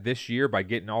started that this year by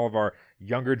getting all of our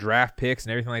younger draft picks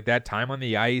and everything like that, time on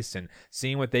the ice and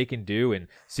seeing what they can do and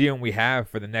seeing what we have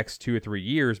for the next 2 or 3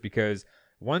 years. Because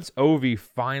once Ovi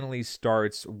finally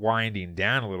starts winding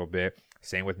down a little bit,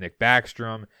 same with Nick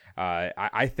Backstrom,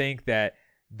 I think that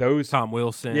those Tom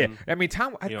Wilson. Yeah, I mean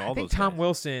I think Tom guys.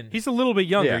 Wilson. He's a little bit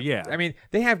younger. Yeah. I mean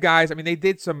they have guys. I mean they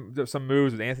did some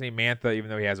moves with Anthony Mantha, even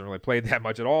though he hasn't really played that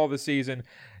much at all this season.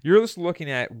 You're just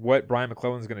looking at what Brian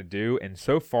McClellan's going to do, and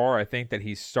so far I think that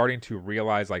he's starting to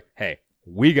realize, like, hey,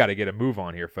 we got to get a move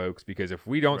on here, folks, because if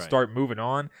we don't start moving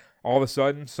on, all of a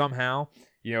sudden somehow,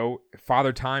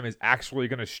 Father Time is actually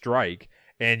going to strike,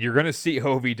 and you're going to see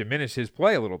Ovi diminish his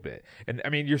play a little bit. And I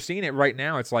mean you're seeing it right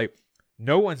now. It's like,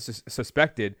 no one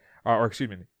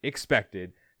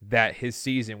expected that his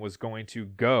season was going to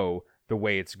go the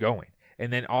way it's going.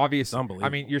 And then obviously, I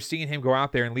mean, you're seeing him go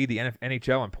out there and lead the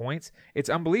NHL in points. It's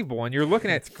unbelievable. And you're looking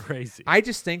at it's crazy. I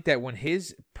just think that when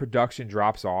his production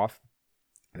drops off,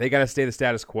 they got to stay the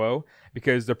status quo,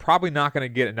 because they're probably not going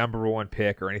to get a number 1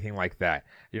 pick or anything like that.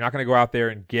 You're not going to go out there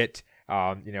and get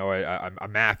a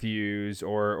Matthews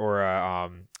or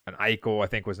an Eichel, I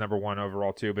think, was number 1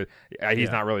 overall too, but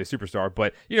he's not really a superstar.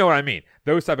 But you know what I mean?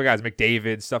 Those type of guys,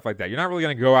 McDavid, stuff like that. You're not really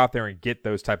going to go out there and get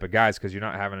those type of guys because you're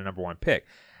not having a number 1 pick.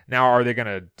 Now, are they going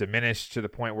to diminish to the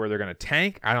point where they're going to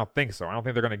tank? I don't think so. I don't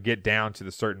think they're going to get down to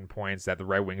the certain points that the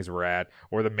Red Wings were at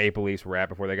or the Maple Leafs were at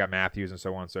before they got Matthews and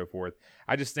so on and so forth.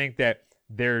 I just think that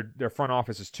their front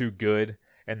office is too good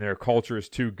and their culture is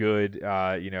too good,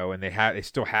 and they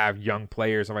still have young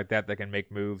players and like that can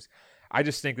make moves. I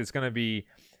just think it's going to be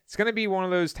one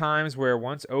of those times where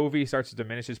once Ovi starts to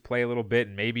diminish his play a little bit,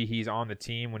 and maybe he's on the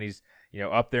team when he's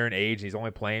up there in age, and he's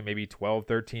only playing maybe 12,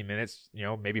 13 minutes,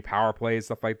 maybe power plays,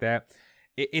 stuff like that.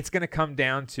 It's going to come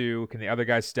down to, can the other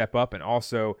guys step up, and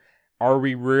also, are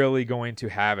we really going to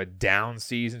have a down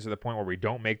season to the point where we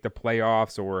don't make the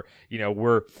playoffs, or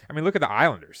look at the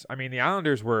Islanders. I mean, the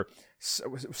Islanders were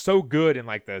so good in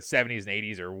like the 70s and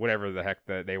 80s or whatever the heck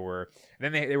that they were,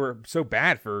 and then they were so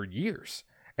bad for years.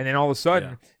 And then all of a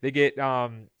sudden they get who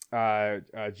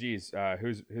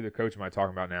the coach am I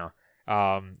talking about now?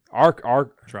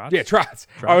 Trotz? Yeah, Trotz.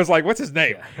 I was like, what's his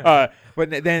name? But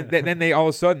then they all of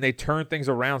a sudden they turn things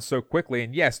around so quickly.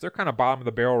 And yes, they're kind of bottom of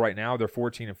the barrel right now. They're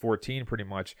 14-14 pretty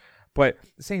much. But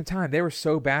at the same time, they were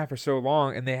so bad for so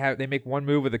long, and they make one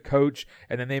move with a coach,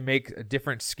 and then they make a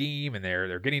different scheme, and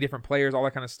they're getting different players, all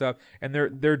that kind of stuff, and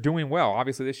they're doing well.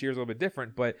 Obviously, this year's a little bit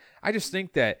different, but I just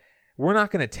think that we're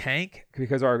not going to tank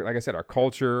because like I said, our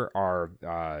culture,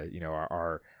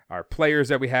 our players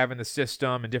that we have in the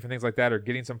system and different things like that are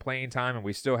getting some playing time, and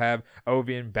we still have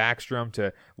Ovi and Backstrom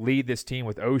to lead this team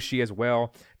with Oshie as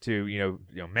well to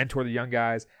mentor the young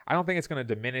guys. I don't think it's going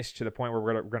to diminish to the point where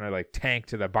we're going to like tank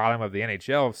to the bottom of the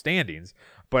NHL standings,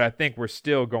 but I think we're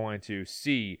still going to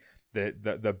see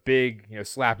the big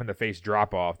slap in the face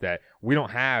drop off that we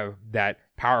don't have that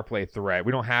power play threat.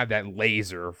 We don't have that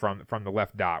laser from the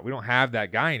left dot. We don't have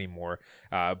that guy anymore.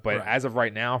 But as of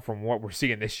right now, from what we're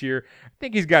seeing this year, I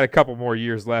think he's got a couple more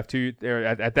years left at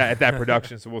that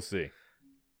production. So we'll see.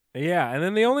 Yeah, and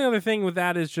then the only other thing with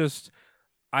that is just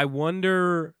I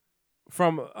wonder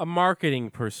from a marketing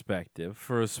perspective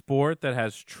for a sport that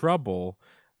has trouble.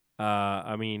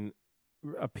 Appealing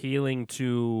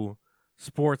to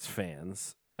sports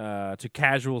fans, to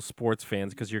casual sports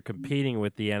fans, because you're competing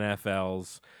with the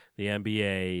NFLs, the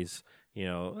NBAs,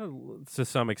 to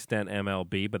some extent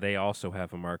MLB, but they also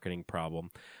have a marketing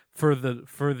problem. For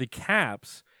the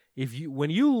Caps, when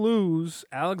you lose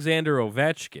Alexander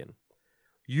Ovechkin,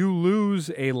 you lose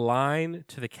a line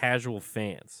to the casual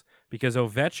fans, because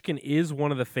Ovechkin is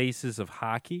one of the faces of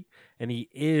hockey, and he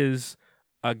is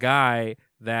a guy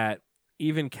that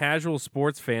even casual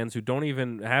sports fans who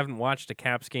haven't watched a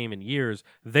Caps game in years,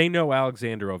 they know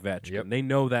Alexander Ovechkin. Yep. They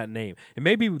know that name. It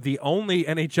may be the only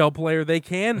NHL player they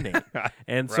can name.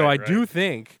 And so I do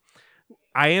think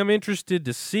I am interested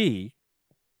to see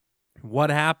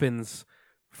what happens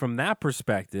from that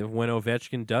perspective when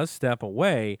Ovechkin does step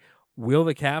away. Will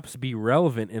the Caps be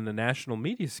relevant in the national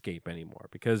mediascape anymore?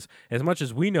 Because as much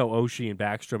as we know Oshie and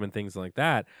Backstrom and things like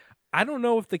that, I don't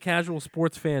know if the casual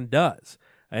sports fan does.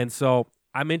 And so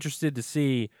I'm interested to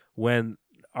see when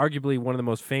arguably one of the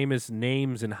most famous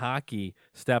names in hockey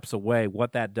steps away,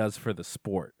 what that does for the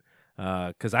sport.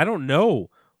 Because I don't know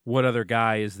what other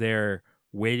guy is there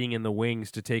waiting in the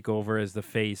wings to take over as the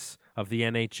face of the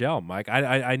NHL, Mike.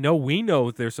 I know we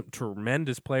know there's some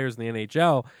tremendous players in the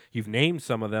NHL. You've named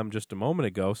some of them just a moment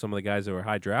ago, some of the guys that were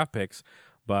high draft picks.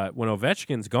 But when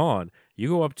Ovechkin's gone, you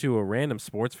go up to a random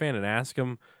sports fan and ask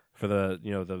him for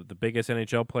the biggest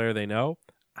NHL player they know.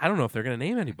 I don't know if they're going to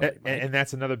name anybody. And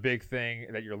that's another big thing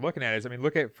that you're looking at is, I mean,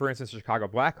 look at, for instance, the Chicago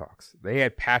Blackhawks. They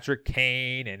had Patrick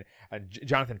Kane and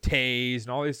Jonathan Toews and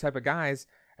all these type of guys,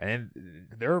 and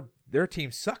their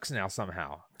team sucks now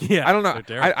somehow. Yeah, I don't know.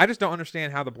 I just don't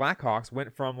understand how the Blackhawks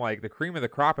went from like the cream of the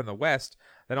crop in the West,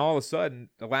 then all of a sudden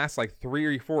the last like 3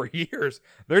 or 4 years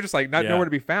they're just like nowhere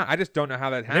to be found. I just don't know how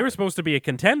that happened. They were supposed to be a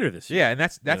contender this year. Yeah, and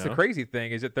that's the crazy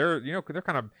thing is that they're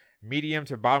kind of medium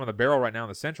to bottom of the barrel right now in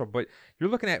the Central. But you're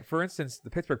looking at, for instance,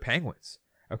 the Pittsburgh Penguins.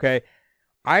 Okay,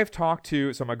 I've talked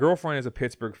to my girlfriend is a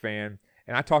Pittsburgh fan,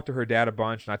 and I talked to her dad a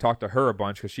bunch, and I talked to her a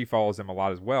bunch because she follows them a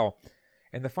lot as well.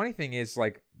 And the funny thing is,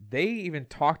 like, they even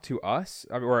talked to us,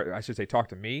 or I should say, talked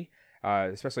to me,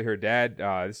 especially her dad.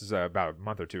 This is about a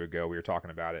month or two ago. We were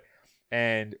talking about it,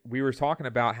 and we were talking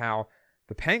about how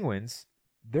the Penguins,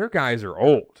 their guys are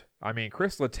old. I mean,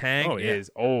 Chris Letang is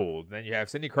old. Then you have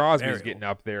Sidney Crosby's getting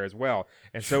up there as well,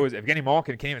 and so is Evgeny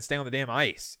Malkin. Can't even stay on the damn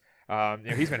ice.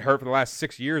 He's been hurt for the last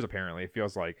 6 years, apparently, it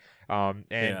feels like.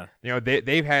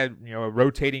 They've had a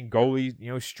rotating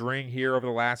goalie string here over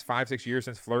the last 5-6 years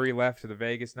since Fleury left to the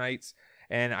Vegas Knights,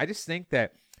 and I just think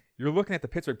that you're looking at the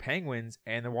Pittsburgh Penguins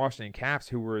and the Washington Caps,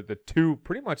 who were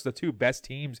pretty much the two best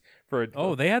teams for.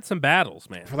 They had some battles,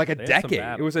 man, for like a decade.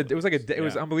 It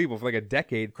was unbelievable for like a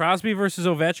decade. Crosby versus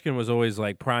Ovechkin was always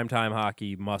like primetime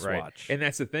hockey must watch, and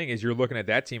that's the thing is you're looking at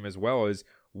that team as well as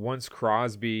once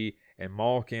Crosby and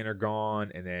Malkin are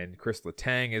gone, and then Chris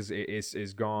Letang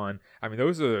is gone. I mean,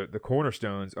 those are the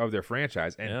cornerstones of their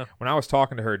franchise. And when I was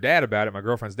talking to her dad about it, my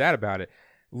girlfriend's dad about it,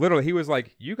 literally he was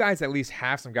like, "You guys at least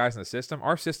have some guys in the system.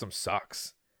 Our system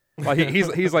sucks." Like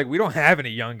he's like, we don't have any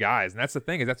young guys, and that's the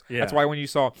thing is that's why when you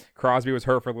saw Crosby was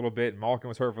hurt for a little bit and Malkin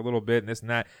was hurt for a little bit and this and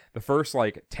that, the first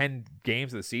like 10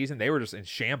 games of the season they were just in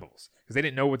shambles because they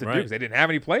didn't know what to do because they didn't have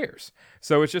any players.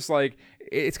 So it's just like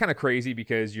it's kind of crazy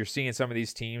because you're seeing some of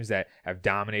these teams that have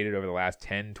dominated over the last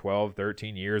 10, 12,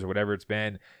 13 years or whatever it's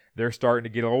been. They're starting to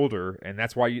get older, and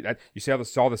that's why you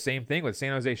saw the same thing with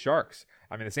San Jose Sharks.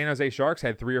 I mean, the San Jose Sharks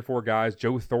had 3 or 4 guys,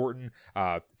 Joe Thornton,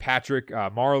 Patrick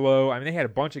Marleau. I mean, they had a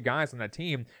bunch of guys on that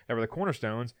team that were the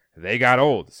cornerstones. They got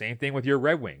old. Same thing with your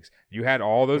Red Wings. You had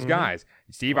all those guys.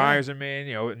 Steve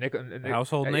Yzerman, Nick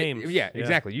household names. Yeah,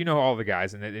 exactly. You know all the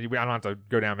guys, and I don't have to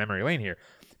go down memory lane here.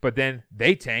 But then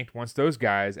they tanked once those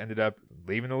guys ended up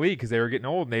leaving the league because they were getting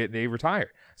old and they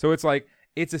retired. So it's like,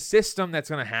 it's a system that's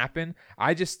going to happen.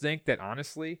 I just think that,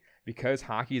 honestly, because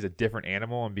hockey is a different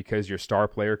animal and because your star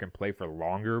player can play for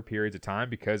longer periods of time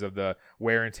because of the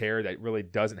wear and tear that really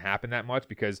doesn't happen that much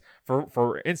because,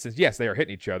 for instance, yes, they are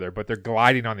hitting each other, but they're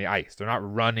gliding on the ice. They're not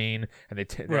running, and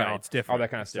it's different. All that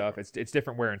kind of stuff. It's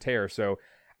different wear and tear. So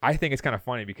I think it's kind of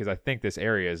funny because I think this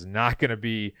area is not going to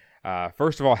be,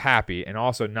 first of all, happy, and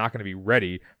also not going to be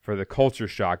ready for the culture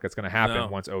shock that's going to happen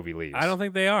once Ovi leaves. I don't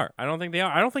think they are. I don't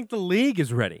think the league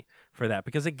is ready for that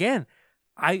because, again,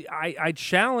 I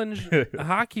challenge a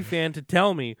hockey fan to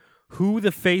tell me who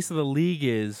the face of the league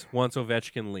is once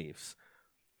Ovechkin leaves.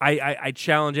 I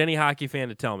challenge any hockey fan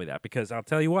to tell me that because I'll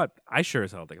tell you what, I sure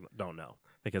as hell don't know.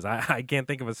 Because I can't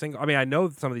think of a single... I mean, I know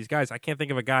some of these guys. I can't think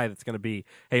of a guy that's going to be,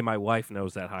 hey, my wife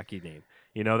knows that hockey name.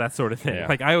 That sort of thing. Yeah.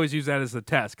 Like, I always use that as a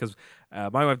test because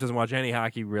my wife doesn't watch any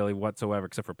hockey really whatsoever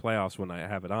except for playoffs when I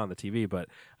have it on the TV. But,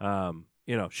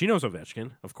 she knows Ovechkin,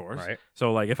 of course. Right.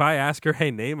 So, like, if I ask her, hey,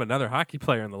 name another hockey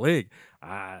player in the league,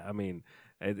 I mean,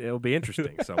 it'll be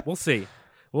interesting. So, we'll see.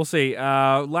 We'll see.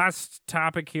 Last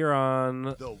topic here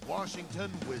on... The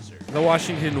Washington Wizards. The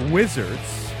Washington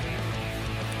Wizards.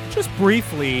 Just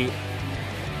briefly,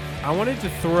 I wanted to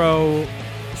throw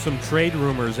some trade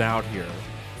rumors out here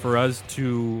for us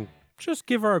to just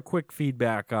give our quick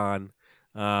feedback on.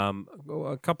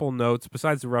 A couple notes.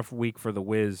 Besides the rough week for the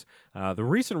Wiz, the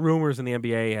recent rumors in the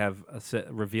NBA have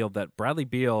revealed that Bradley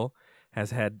Beal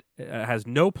has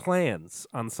no plans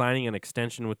on signing an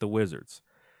extension with the Wizards.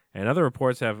 And other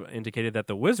reports have indicated that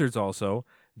the Wizards also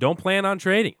don't plan on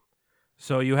trading.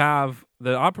 So you have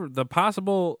the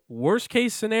possible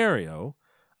worst-case scenario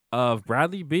of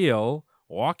Bradley Beal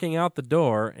walking out the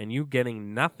door and you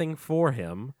getting nothing for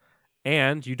him,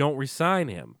 and you don't re-sign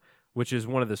him, which is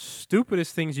one of the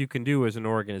stupidest things you can do as an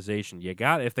organization.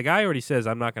 If the guy already says,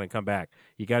 I'm not going to come back,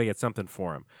 you got to get something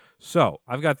for him. So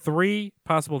I've got 3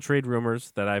 possible trade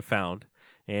rumors that I've found,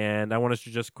 and I want us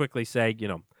to just quickly say,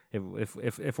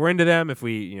 if we're into them, if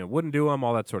we wouldn't do them,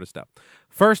 all that sort of stuff.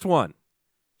 First one.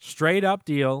 Straight up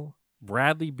deal,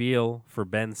 Bradley Beal for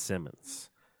Ben Simmons.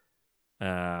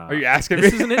 Are you asking me?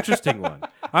 This is an interesting one.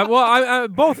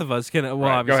 Both of us can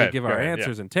obviously give our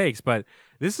answers and takes, but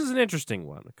this is an interesting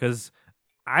one because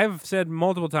I've said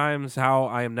multiple times how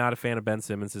I am not a fan of Ben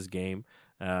Simmons' game.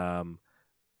 But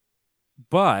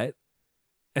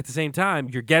at the same time,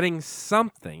 you're getting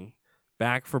something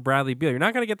back for Bradley Beal. You're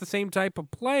not going to get the same type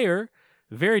of player,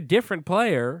 very different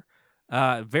player,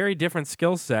 very different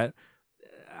skill set.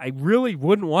 I really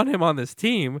wouldn't want him on this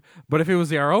team, but if it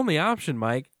was our only option,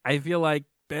 Mike, I feel like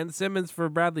Ben Simmons for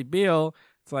Bradley Beal,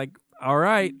 it's like, all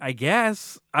right, I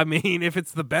guess. I mean, if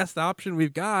it's the best option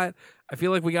we've got, I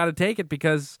feel like we got to take it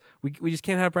because we just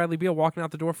can't have Bradley Beal walking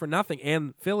out the door for nothing.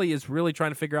 And Philly is really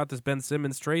trying to figure out this Ben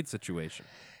Simmons trade situation.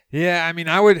 Yeah, I mean,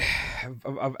 I would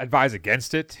advise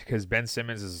against it because Ben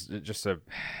Simmons is just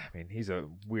he's a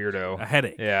weirdo. A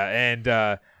headache. Yeah,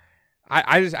 and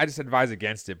I just advise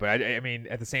against it. But I mean,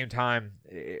 at the same time,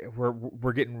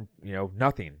 we're getting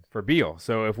nothing for Beal.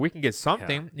 So if we can get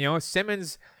something,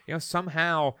 Simmons,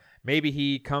 somehow maybe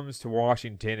he comes to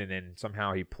Washington and then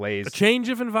somehow he plays a change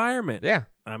of environment. Yeah,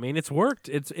 I mean, it's worked.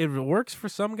 It works for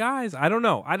some guys. I don't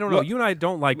know. Look, you and I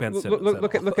don't like Ben Simmons.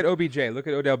 Look at OBJ. Look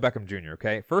at Odell Beckham Jr.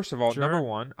 Okay, first of all, Sure. number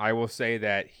one, I will say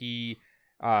that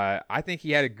I think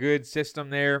he had a good system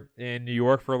there in New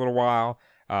York for a little while.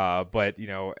 But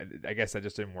I guess that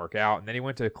just didn't work out. And then he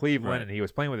went to Cleveland and he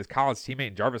was playing with his college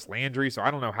teammate Jarvis Landry. So I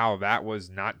don't know how that was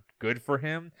not good for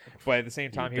him. But at the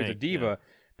same time, he was a diva. Yeah.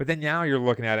 But then now you're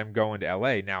looking at him going to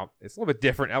L.A. Now, it's a little bit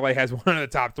different. L.A. has one of the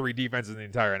top 3 defenses in the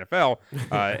entire NFL.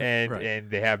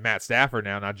 And they have Matt Stafford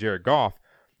now, not Jared Goff.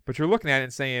 But you're looking at it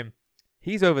and saying,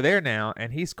 he's over there now,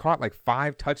 and he's caught like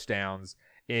 5 touchdowns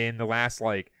in the last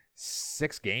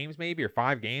 6 games maybe or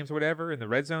 5 games or whatever in the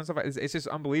red zone stuff. It's just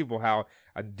unbelievable how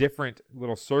a different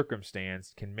little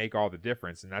circumstance can make all the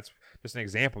difference. And that's just an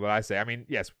example that I say. I mean,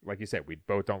 yes, like you said, we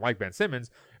both don't like Ben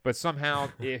Simmons, but somehow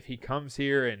if he comes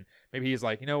here and maybe he's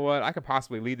like, you know what, I could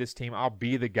possibly lead this team. I'll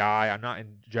be the guy. I'm not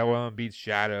in Joel Embiid's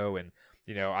shadow, and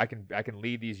I can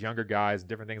lead these younger guys and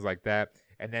different things like that.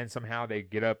 And then somehow they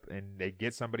get up and they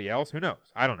get somebody else. Who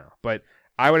knows? I don't know, but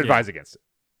I would advise against it.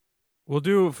 We'll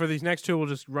do, for these next 2, we'll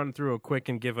just run through a quick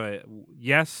and give a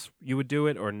yes, you would do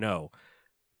it, or no.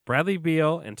 Bradley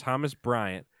Beal and Thomas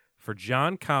Bryant for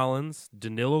John Collins,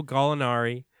 Danilo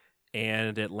Gallinari,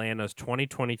 and Atlanta's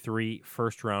 2023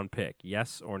 first-round pick.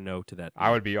 Yes or no to that?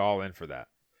 I would be all in for that.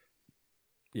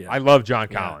 Yeah, I love John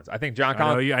Collins. I think John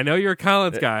Collins. I know you're a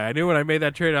Collins guy. I knew when I made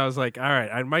that trade, I was like, all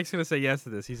right, Mike's going to say yes to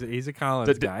this. He's a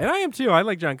Collins guy, and I am too. I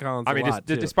like John Collins. I mean, a lot,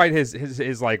 despite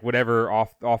his like whatever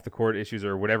off the court issues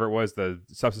or whatever it was, the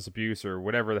substance abuse or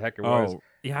whatever the heck it was.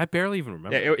 Yeah, I barely even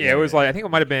remember. It was like, I think it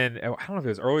might have been, I don't know if it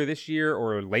was early this year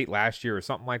or late last year or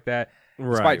something like that.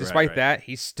 Despite that,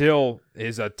 he still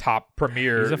is a top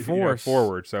premier. He's a force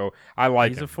forward. So I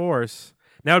like him. He's a force.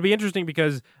 Now it'd be interesting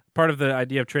because part of the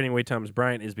idea of trading away Thomas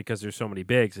Bryant is because there's so many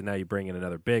bigs, and now you bring in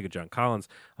another big, John Collins.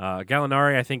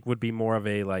 Gallinari, I think, would be more of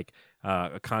a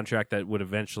a contract that would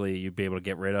eventually you'd be able to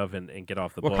get rid of and get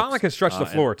off the books. Well, Collins can stretch the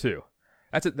floor too.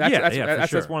 That's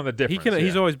one of the differences.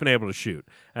 He's always been able to shoot.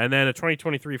 And then a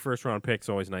 2023 first-round pick is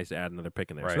always nice to add another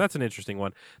pick in there. Right. So that's an interesting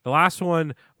one. The last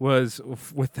one was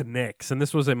with the Knicks, and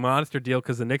this was a monster deal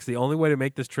because the Knicks, the only way to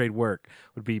make this trade work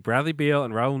would be Bradley Beal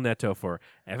and Raul Neto for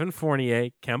Evan Fournier,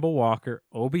 Kemba Walker,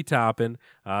 Obi Toppin,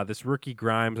 this rookie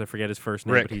Grimes, I forget his first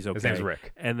name, but he's okay. His name's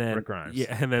Rick. And then, Rick Grimes.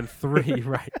 Yeah, and then 3,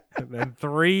 right. And then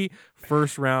 3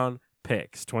 first-round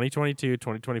picks, 2022,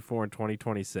 2024, and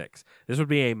 2026. This would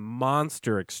be a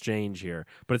monster exchange here,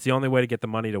 but it's the only way to get the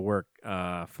money to work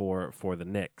for the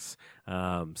Knicks.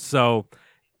 So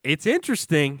it's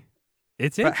interesting.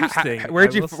 It's interesting.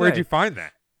 Where'd you find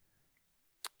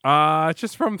that?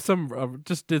 Just from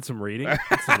just did some reading,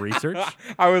 some research.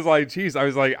 I was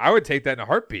like, I would take that in a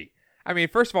heartbeat. I mean,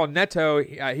 first of all, Neto,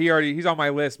 he's on my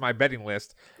list, my betting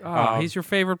list. He's your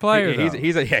favorite player.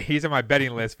 He's on my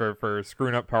betting list for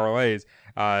screwing up parlays.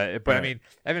 But right. I mean,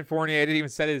 Evan Fournier, I didn't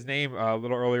even say his name a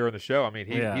little earlier in the show. I mean,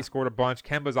 he scored a bunch.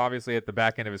 Kemba's obviously at the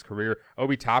back end of his career.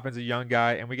 Obi Toppin's a young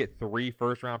guy, and we get 3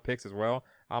 first-round picks as well.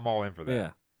 I'm all in for that. Yeah,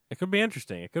 it could be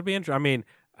interesting. I mean,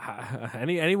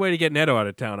 any way to get Neto out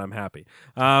of town, I'm happy.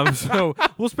 So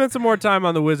we'll spend some more time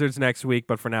on the Wizards next week,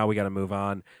 but for now we got to move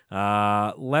on.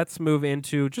 Let's move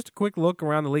into just a quick look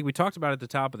around the league. We talked about it at the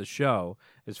top of the show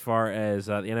as far as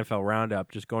the NFL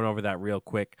Roundup, just going over that real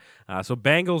quick. So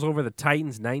Bengals over the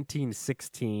Titans,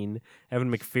 19-16.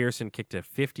 Evan McPherson kicked a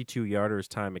 52-yarder as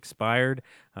time expired.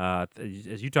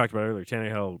 As you talked about earlier,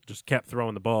 Tannehill just kept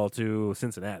throwing the ball to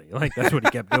Cincinnati. Like, that's what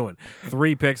he kept doing.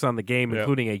 3 picks on the game,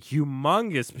 including a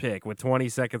humongous pick with 20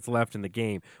 seconds left in the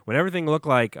game. When everything looked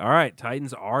like, all right,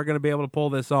 Titans are going to be able to pull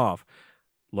this off,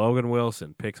 Logan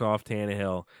Wilson picks off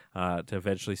Tannehill to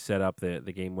eventually set up the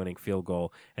game-winning field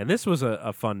goal. And this was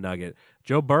a fun nugget.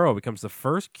 Joe Burrow becomes the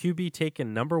first QB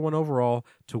taken number 1 overall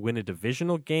to win a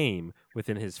divisional game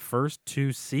within his first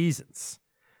 2 seasons.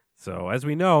 So as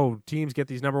we know, teams get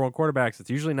these number one quarterbacks. It's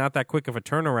usually not that quick of a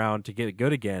turnaround to get it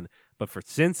good again. But for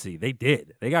Cincy, they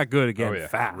did. They got good again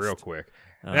fast. Real quick.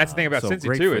 And that's the thing about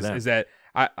Cincy, too, is that,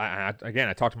 I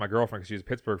talked to my girlfriend because she's a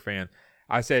Pittsburgh fan.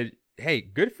 I said, hey,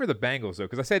 good for the Bengals, though,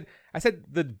 because I said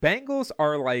the Bengals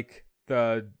are like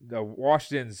the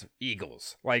Washington's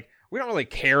Eagles. Like, we don't really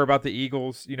care about the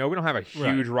Eagles. We don't have a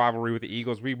huge rivalry with the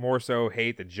Eagles. We more so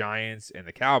hate the Giants and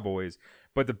the Cowboys.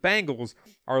 But the Bengals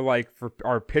are like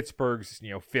our Pittsburgh's,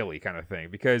 Philly kind of thing,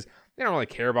 because they don't really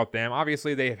care about them.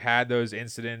 Obviously, they have had those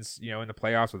incidents, in the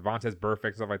playoffs with Vontaze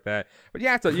Burfict, stuff like that. But you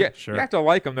have to, you have to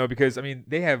like them though, because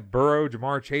they have Burrow,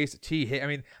 Jamar Chase, T.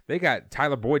 Higgins. They got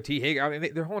Tyler Boyd, T.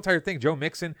 Higgins. Their whole entire thing, Joe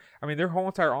Mixon. Their whole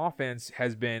entire offense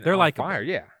has been on fire.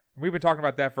 Yeah, we've been talking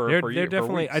about that for years. They're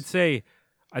definitely. I'd say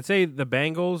the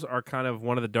Bengals are kind of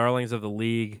one of the darlings of the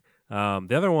league.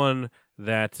 The other one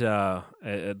that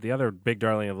the other big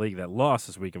darling of the league that lost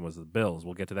this weekend was the Bills.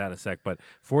 We'll get to that in a sec. But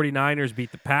 49ers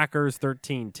beat the Packers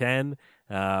 13-10.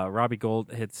 Robbie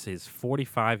Gould hits his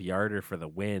 45-yarder for the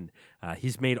win.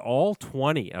 He's made all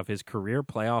 20 of his career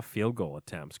playoff field goal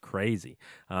attempts. Crazy.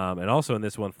 And also in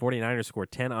this one, 49ers scored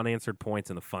 10 unanswered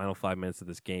points in the final 5 minutes of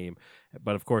this game.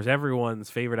 But, of course, everyone's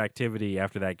favorite activity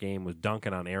after that game was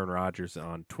dunking on Aaron Rodgers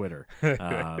on Twitter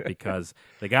because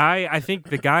I think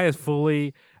the guy is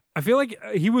fully – I feel like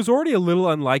he was already a little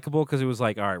unlikable because it was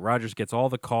like, all right, Rodgers gets all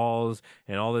the calls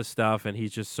and all this stuff, and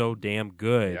he's just so damn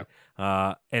good.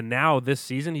 Yep. And now this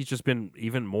season, he's just been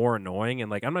even more annoying. And,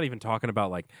 like, I'm not even talking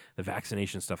about, like, the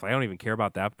vaccination stuff. I don't even care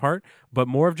about that part. But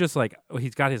more of just, like,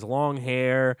 he's got his long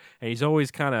hair, and he's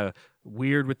always kind of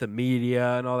weird with the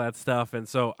media and all that stuff. And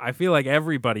so I feel like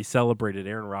everybody celebrated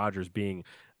Aaron Rodgers being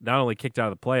not only kicked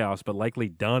out of the playoffs, but likely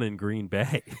done in Green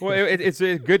Bay. Well, it's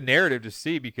a good narrative to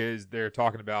see because they're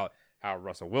talking about how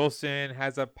Russell Wilson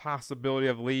has a possibility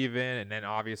of leaving, and then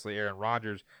obviously Aaron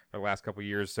Rodgers for the last couple of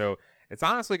years. So it's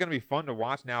honestly going to be fun to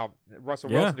watch. Now,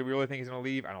 Russell Wilson, do we really think he's going to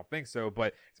leave? I don't think so,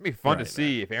 but it's going to be fun to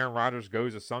see if Aaron Rodgers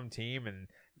goes to some team and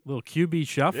little QB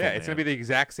shuffle. Yeah, it's going to be the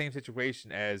exact same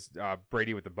situation as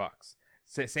Brady with the Bucs.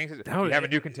 Same. You have a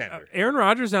new contender. Aaron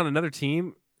Rodgers on another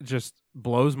team just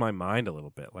blows my mind a little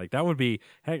bit. Like that would be,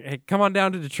 hey, come on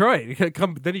down to Detroit.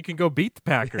 Then you can go beat the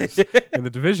Packers in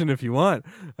the division if you want.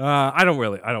 I don't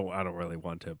really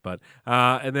want to. But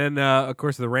and then of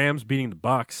course the Rams beating the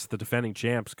Bucs, the defending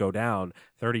champs, go down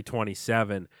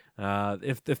 30-27.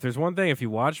 If there's one thing, if you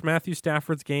watched Matthew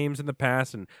Stafford's games in the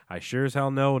past, and I sure as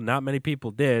hell know not many people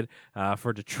did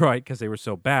for Detroit because they were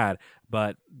so bad,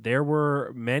 but there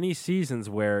were many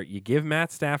seasons where you give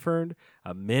Matt Stafford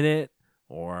a minute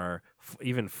or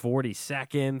even 40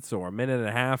 seconds or a minute and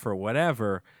a half or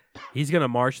whatever, he's going to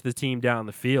march the team down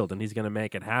the field and he's going to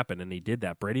make it happen. And he did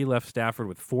that. Brady left Stafford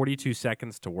with 42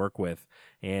 seconds to work with,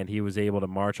 and he was able to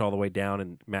march all the way down,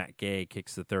 and Matt Gay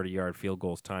kicks the 30-yard field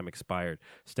goal as time expired.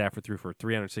 Stafford threw for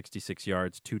 366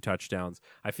 yards, 2 touchdowns.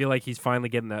 I feel like he's finally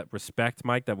getting that respect,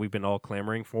 Mike, that we've been all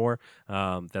clamoring for,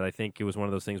 that I think it was one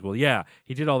of those things, well, yeah,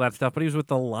 he did all that stuff, but he was with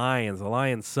the Lions. The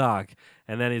Lions suck.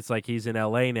 And then it's like he's in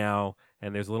L.A. now,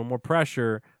 and there's a little more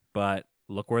pressure, but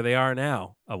look where they are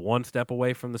now, one step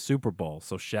away from the Super Bowl.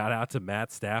 So shout out to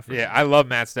Matt Stafford. Yeah, I love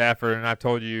Matt Stafford, and I've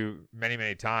told you many,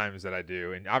 many times that I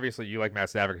do. And obviously you like Matt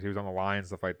Stafford because he was on the Lions,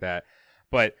 stuff like that.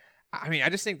 But, I mean, I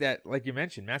just think that, like you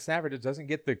mentioned, Matt Stafford just doesn't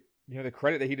get the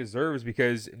credit that he deserves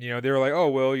because, they were like, oh,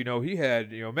 well, he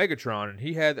had, Megatron, and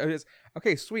he had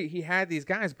okay, sweet, he had these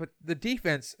guys, but the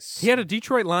defense. He had a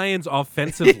Detroit Lions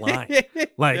offensive line.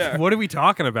 What are we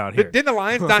talking about here? Didn't the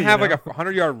Lions not have like a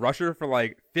 100-yard rusher for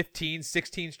like 15,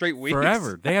 16 straight weeks?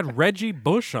 Forever. They had Reggie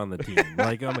Bush on the team,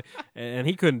 and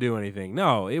he couldn't do anything.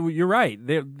 No, you're right.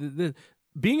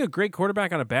 Being a great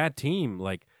quarterback on a bad team,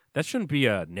 like, that shouldn't be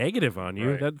a negative on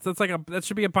you. Right. That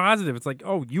should be a positive. It's like,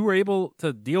 oh, you were able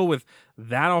to deal with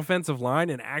that offensive line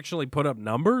and actually put up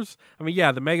numbers. I mean,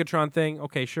 yeah, the Megatron thing,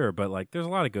 okay, sure, but like, there's a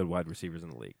lot of good wide receivers in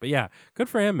the league. But yeah, good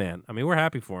for him, man. I mean, we're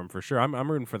happy for him for sure. I'm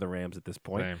rooting for the Rams at this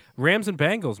point. Same. Rams and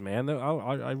Bengals, man.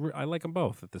 I like them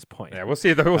both at this point. Yeah, we'll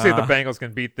see. We'll see if the Bengals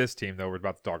can beat this team though. We're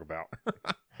about to talk about.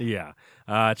 Yeah,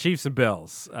 Chiefs and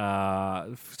Bills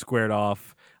squared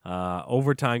off.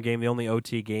 Overtime game, the only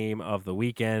OT game of the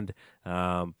weekend.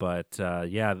 But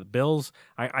the Bills,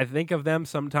 I think of them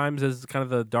sometimes as kind of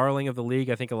the darling of the league.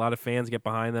 I think a lot of fans get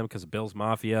behind them because of Bills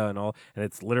Mafia and all, and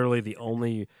it's literally the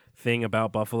only thing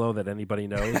about Buffalo that anybody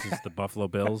knows is the Buffalo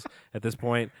Bills at this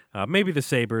point. Maybe the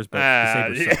Sabres, but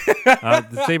the Sabres suck.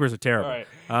 The Sabres are terrible.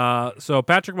 Right. So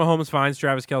Patrick Mahomes finds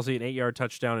Travis Kelce an 8-yard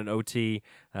touchdown in OT.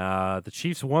 The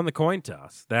Chiefs won the coin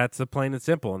toss. That's plain and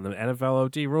simple. In the NFL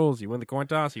OT rules, you win the coin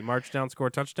toss, you march down, score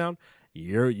a touchdown,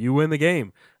 you win the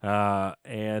game.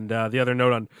 And the other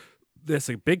note on this,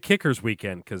 a big kickers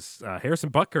weekend because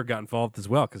Harrison Butker got involved as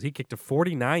well because he kicked a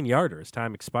 49-yarder as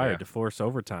time expired to force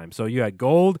overtime. So you had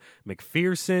Gold,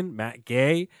 McPherson, Matt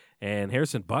Gay, and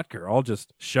Harrison Butker all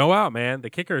just show out, man. The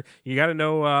kicker, you got to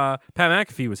know Pat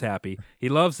McAfee was happy. He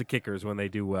loves the kickers when they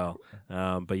do well.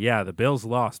 But, yeah, the Bills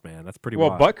lost, man. That's pretty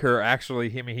wild. Well, Butker actually,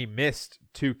 he missed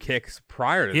 2 kicks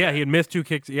prior to that. Yeah, he had missed 2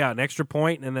 kicks. Yeah, an extra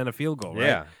point and then a field goal,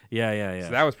 right? Yeah. So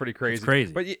that was pretty crazy. It's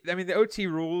crazy. But, I mean, the OT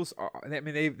rules,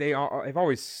 they've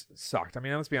always sucked. I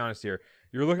mean, let's be honest here.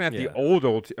 You're looking at the old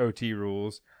OT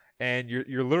rules, and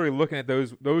you're literally looking at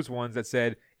those ones that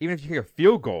said even if you kick a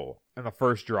field goal on the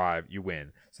first drive, you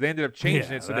win. So they ended up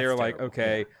changing it. So they were like, terrible.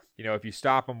 okay, if you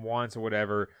stop them once or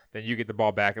whatever, then you get the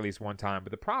ball back at least one time.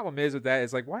 But the problem is with that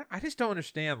is like, why? I just don't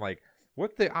understand like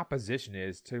what the opposition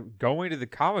is to going to the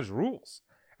college rules.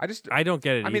 I don't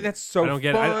get it. I mean, that's so. I don't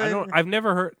get it. I've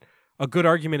never heard a good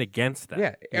argument against that.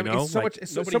 Yeah, I mean, it's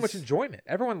so much enjoyment.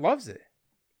 Everyone loves it.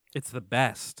 It's the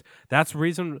best. That's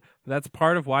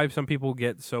part of why some people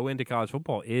get so into college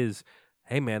football is,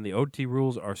 hey man, the OT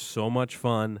rules are so much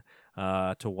fun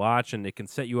to watch, and it can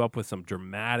set you up with some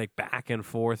dramatic back and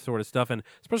forth sort of stuff. And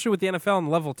especially with the NFL and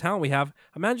the level of talent we have,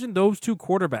 imagine those 2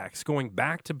 quarterbacks going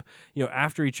back to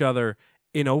after each other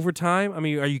in overtime. I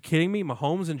mean, are you kidding me?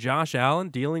 Mahomes and Josh Allen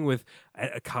dealing with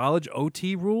a college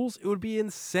OT rules? It would be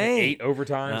insane. 8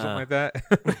 overtime, something like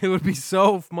that. It would be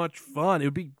so much fun. It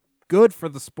would be good for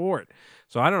the sport.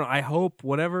 So I don't know. I hope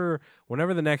whenever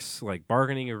the next like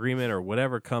bargaining agreement or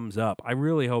whatever comes up, I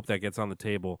really hope that gets on the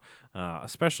table.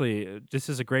 Especially, this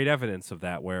is a great evidence of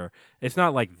that, where it's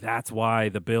not like that's why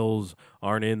the Bills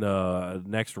aren't in the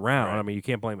next round. Right. I mean, you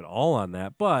can't blame it all on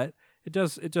that, but it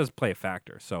does play a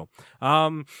factor. So,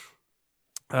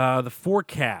 the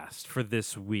forecast for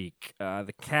this week,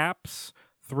 the Caps.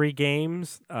 3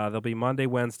 games. They'll be Monday,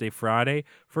 Wednesday, Friday.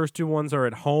 First 2 ones are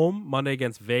at home. Monday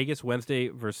against Vegas, Wednesday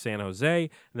versus San Jose. And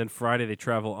then Friday they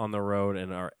travel on the road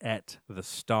and are at the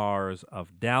Stars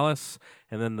of Dallas.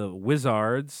 And then the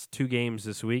Wizards, 2 games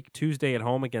this week. Tuesday at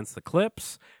home against the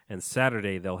Clips. And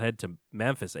Saturday they'll head to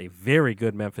Memphis, a very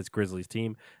good Memphis Grizzlies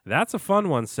team. That's a fun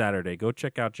one Saturday. Go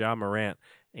check out Ja Morant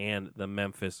and the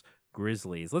Memphis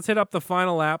Grizzlies. Let's hit up the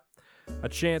final lap.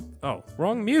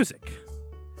 Wrong music.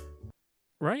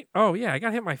 Right? Oh, yeah, I got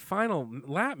to hit my final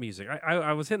lap music.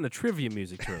 I was hitting the trivia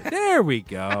music to it. There we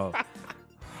go.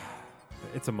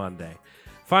 It's a Monday.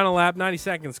 Final lap, 90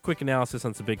 seconds, quick analysis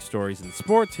on some big stories in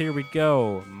sports. Here we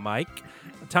go, Mike.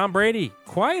 Tom Brady,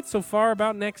 quiet so far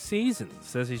about next season.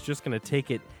 Says he's just going to take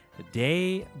it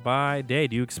day by day.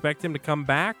 Do you expect him to come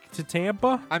back to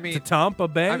Tampa? To Tampa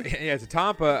Bay? To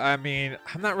Tampa. I mean,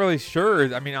 I'm not really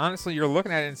sure. I mean, honestly, you're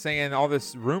looking at it and saying all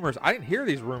this rumors. I didn't hear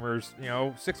these rumors,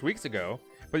 6 weeks ago.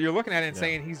 But you're looking at it and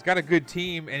saying he's got a good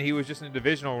team and he was just in a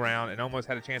divisional round and almost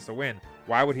had a chance to win.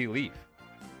 Why would he leave?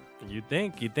 You'd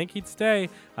think he'd stay.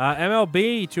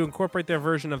 MLB to incorporate their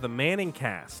version of the Manning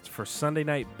Cast for Sunday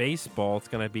Night Baseball. It's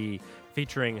going to be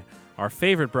featuring our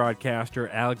favorite broadcaster,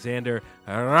 Alexander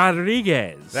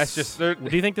Rodriguez. That's just. Do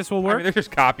you think this will work? I mean, they're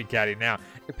just copycatting now.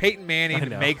 Peyton Manning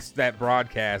makes that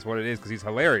broadcast what it is because he's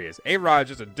hilarious. A-Rod's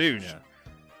just a douche. Yeah.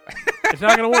 It's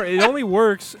not going to work. It only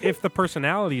works if the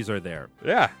personalities are there.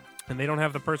 Yeah. And they don't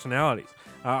have the personalities.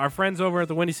 Our friends over at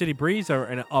the Windy City Breeze are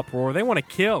in an uproar. They want to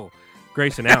kill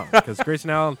Grayson Allen because Grayson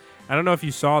Allen, I don't know if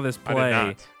you saw this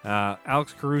play.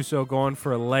 Alex Caruso going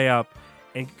for a layup,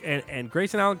 and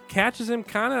Grayson Allen catches him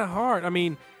kind of hard. I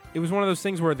mean, it was one of those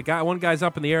things where one guy's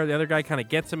up in the air, the other guy kind of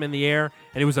gets him in the air,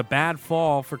 and it was a bad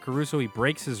fall for Caruso. He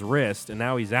breaks his wrist, and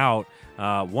now he's out.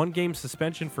 1 game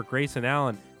suspension for Grayson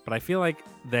Allen. But I feel like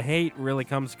the hate really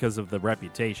comes because of the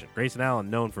reputation. Grayson Allen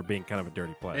known for being kind of a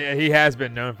dirty player. Yeah, he has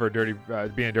been known for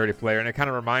being a dirty player, and it kind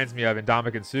of reminds me of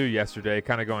Ndamukong Suh yesterday,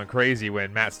 kind of going crazy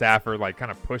when Matt Stafford kind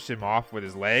of pushed him off with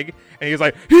his leg, and he was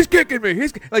like, "He's kicking me!"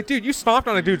 He's like, "Dude, you stomped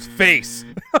on a dude's face."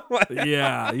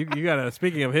 Yeah, you got a.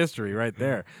 Speaking of history, right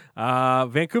there.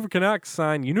 Vancouver Canucks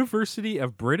signed University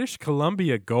of British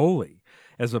Columbia goalie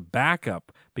as a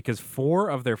backup because 4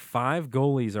 of their 5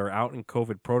 goalies are out in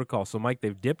COVID protocol. So, Mike,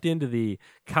 they've dipped into the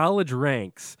college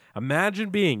ranks. Imagine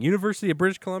being University of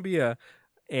British Columbia,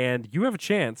 and you have a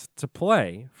chance to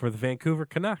play for the Vancouver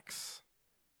Canucks.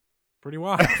 Pretty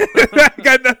wild.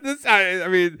 I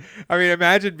mean,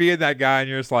 imagine being that guy, and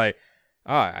you're just like,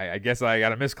 oh, I guess I got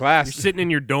to miss class. You're sitting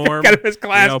in your dorm, got to miss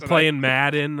class playing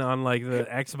Madden on like the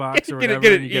Xbox or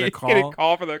whatever, and you get a call. Get a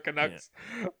call for the Canucks.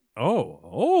 Yeah.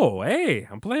 Oh, hey,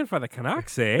 I'm playing for the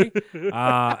Canucks, eh?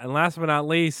 And last but not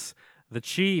least, The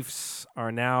Chiefs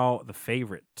are now the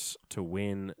favorite to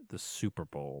win the Super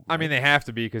Bowl. I mean, they have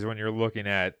to be because when you're looking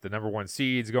at the number 1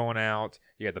 seeds going out,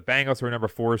 you got the Bengals who are number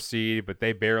 4 seed, but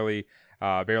they barely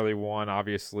won.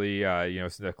 Obviously,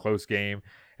 it's a close game.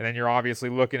 And then you're obviously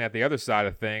looking at the other side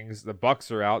of things. The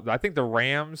Bucs are out. I think the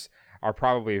Rams are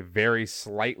probably very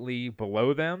slightly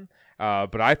below them.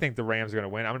 But I think the Rams are going to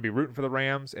win. I'm going to be rooting for the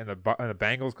Rams and the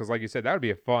Bengals because, like you said, that would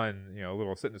be a fun,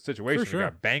 little situation. Sure. You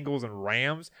got Bengals and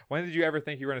Rams. When did you ever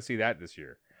think you were going to see that this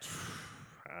year?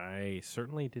 I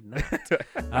certainly did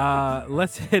not.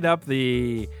 Let's hit up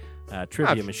the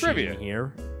trivia machine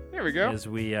here. There we go. As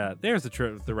we there's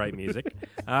the right music.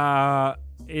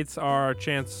 It's our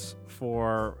chance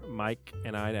for Mike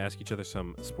and I to ask each other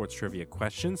some sports trivia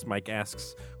questions. Mike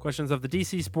asks questions of the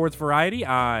DC sports variety.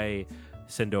 I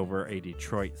send over a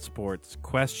Detroit sports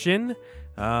question.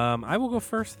 I will go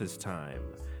first this time.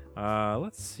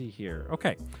 Let's see here.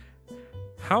 Okay.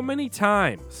 How many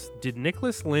times did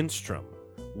Nicholas Lindstrom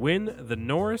win the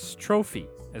Norris Trophy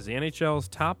as the NHL's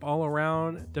top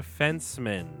all-around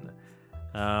defenseman?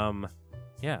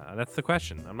 Yeah, that's the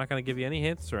question. I'm not going to give you any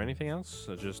hints or anything else.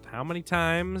 So just how many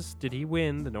times did he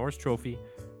win the Norris Trophy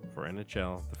for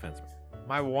NHL defenseman?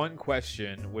 My one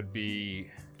question would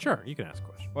be... Sure, you can ask a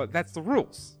question. Well, that's the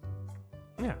rules.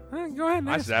 Yeah, go ahead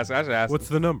and I should ask. What's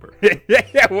the number?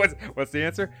 yeah. What's the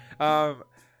answer?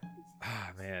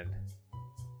 Man.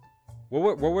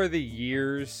 What were the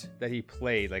years that he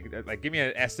played? Like, give me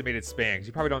an estimated span, because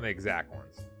you probably don't know the exact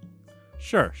ones.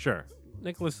 Sure.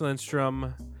 Nicholas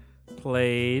Lindstrom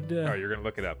played... Oh, you're going to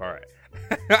look it up. All right.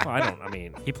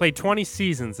 He played 20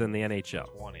 seasons in the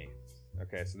NHL. 20.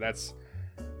 Okay, so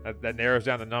that narrows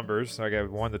down the numbers. So I got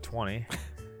 1 to 20.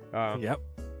 Yep.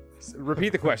 Repeat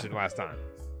the question last time.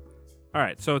 All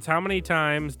right, so it's how many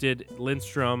times did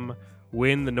Lindstrom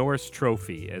win the Norris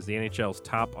Trophy as the NHL's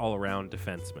top all-around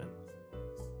defenseman?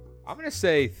 I'm going to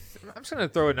say... I'm just going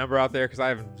to throw a number out there because I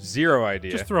have zero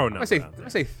idea. Just throw a number I'm going to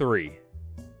say 3.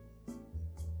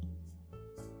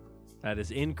 That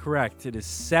is incorrect. It is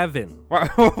 7.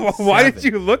 Why did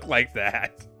you look like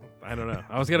that? I don't know.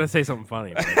 I was going to say something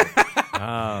funny.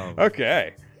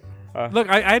 Okay. Look,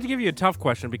 I had to give you a tough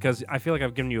question because I feel like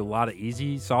I've given you a lot of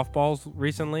easy softballs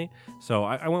recently. So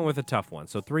I went with a tough one.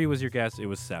 So 3 was your guess. It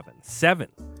was 7. 7.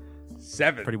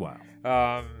 Pretty wild.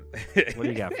 What do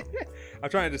you got for me? I'm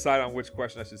trying to decide on which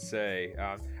question I should say.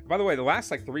 By the way, the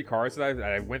last 3 cards that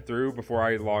I went through before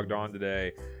I logged on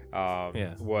today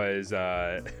was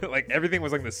everything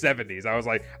was in the 70s. I was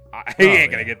like, he ain't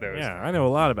going to get those. Yeah, I know a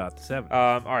lot about the 70s.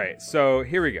 All right, so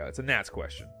here we go. It's a Nats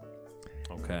question.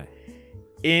 Okay.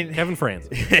 Kevin Franz.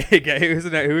 Who's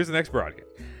the next broadcast?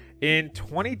 In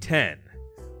 2010,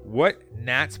 what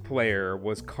Nats player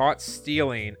was caught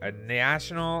stealing a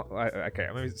national... Okay,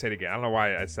 let me say it again. I don't know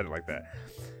why I said it like that.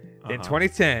 In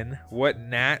 2010, what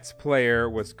Nats player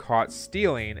was caught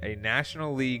stealing a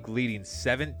National League leading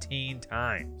 17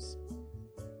 times?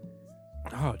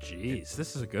 Oh, jeez.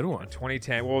 This is a good one. In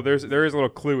 2010. Well, there is a little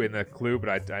clue in the clue, but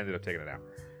I ended up taking it out.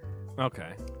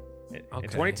 Okay. In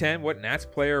 2010, what Nats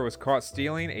player was caught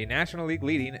stealing a National League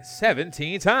leading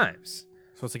 17 times?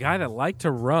 So it's a guy that liked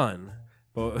to run,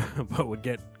 but would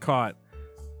get caught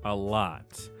a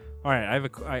lot. All right,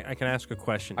 I can ask a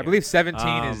question here. I believe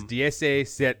 17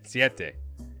 is 17.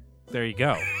 There you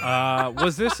go.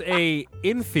 Was this a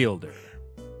infielder?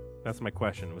 That's my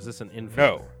question. Was this an infielder?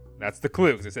 No, that's the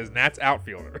clue because it says Nats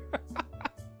outfielder.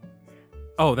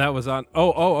 Oh, that was on.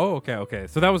 Oh, okay.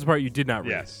 So that was the part you did not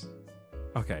read. Yes.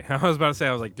 Okay, I was about to say,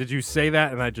 I was like, did you say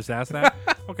that? And I just asked that?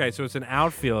 Okay, so it's an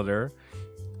outfielder,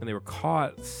 and they were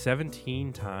caught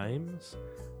 17 times,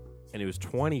 and it was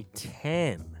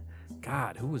 2010.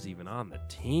 God, who was even on the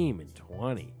team in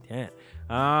 2010?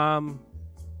 I'll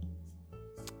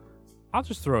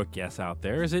just throw a guess out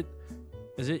there. Is it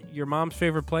your mom's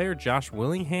favorite player, Josh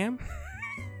Willingham?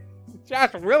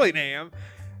 Josh Willingham?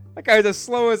 That guy's as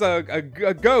slow as a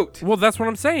goat. Well, that's what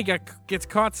I'm saying. He gets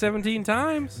caught 17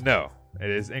 times. No. It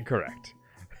is incorrect.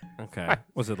 Okay.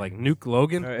 Was it like Nuke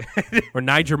Logan or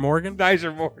Niger Morgan?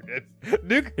 Niger Morgan.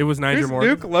 Nuke. It was Niger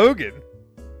Morgan. Nuke Logan.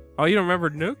 Oh, you don't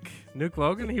remember Nuke? Nuke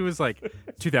Logan? He was like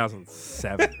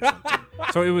 2007.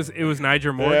 So it was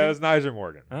Niger Morgan. Yeah, it was Niger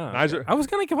Morgan. Oh, Niger. I was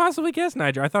gonna possibly guess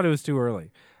Niger. I thought it was too early,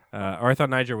 or I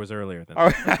thought Niger was earlier than.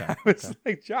 I was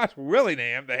like Josh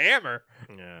Willingham, the Hammer.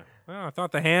 Yeah. Well, I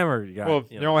thought the Hammer. You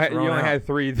only had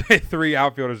three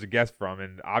outfielders to guess from,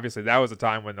 and obviously that was a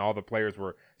time when all the players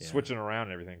were switching around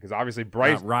and everything. Because obviously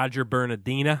Bryce Roger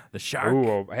Bernardina, the Shark.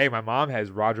 Ooh, hey, my mom has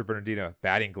Roger Bernardina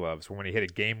batting gloves for when he hit a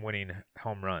game-winning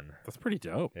home run. That's pretty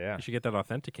dope. Yeah, you should get that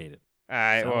authenticated.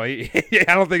 I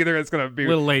don't think it's going to be a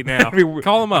little late now.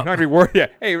 Call him up. Not be worried. Yeah.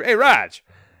 Hey, Raj.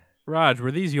 Raj,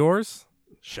 were these yours?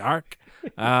 Shark.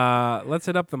 Let's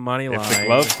hit up the money line. If the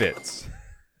glove fits.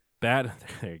 There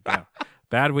you go.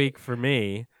 Bad week for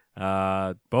me.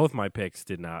 Both my picks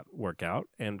did not work out,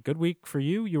 and good week for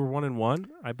you. You were 1-1,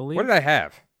 I believe. What did I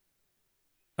have?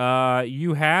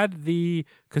 You had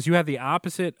because you had the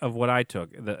opposite of what I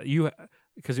took.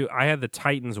 Because I had the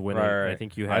Titans winning. Right. I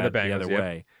think you had the Bengals, other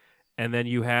way. And then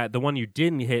you had the one you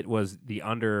didn't hit was the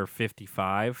under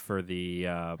 55 for the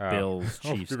Bills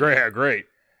Chiefs. Great.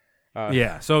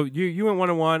 Yeah, so you went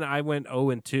 1-1. I went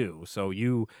 0-2. So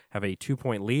you have a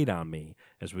 2-point lead on me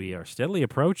as we are steadily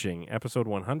approaching episode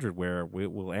 100, where we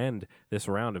will end this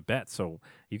round of bets. So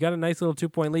you got a nice little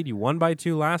 2-point lead. You won by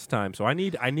 2 last time, so I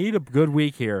need a good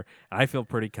week here. I feel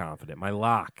pretty confident. My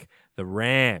lock, the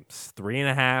Rams,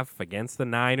 3.5 against the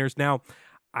Niners. Now,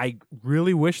 I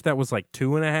really wish that was like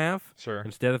 2.5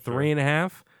 instead of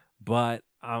 3.5, but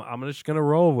I'm just going to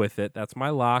roll with it. That's my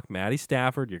lock. Matty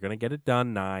Stafford, you're going to get it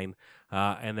done, 9.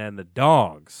 And then the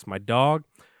dogs. My dog,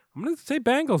 I'm going to say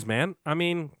Bengals, man. I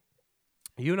mean,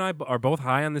 you and I are both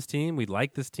high on this team. We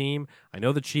like this team. I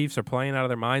know the Chiefs are playing out of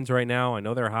their minds right now. I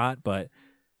know they're hot, but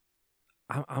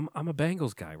I'm a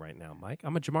Bengals guy right now, Mike.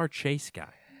 I'm a Jamar Chase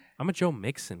guy. I'm a Joe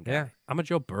Mixon guy. Yeah. I'm a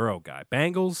Joe Burrow guy.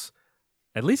 Bengals,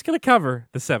 at least going to cover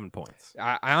the 7 points.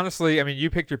 I honestly, I mean, you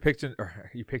picked. I picked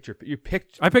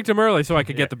him early so I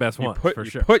could get the best one for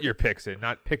sure. Put your picks in,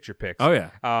 not picked your picks. Oh yeah.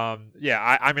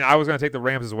 I mean, I was going to take the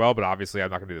Rams as well, but obviously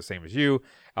I'm not going to do the same as you.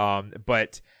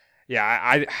 But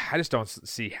yeah, I just don't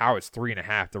see how it's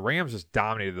 3.5. The Rams just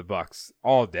dominated the Bucs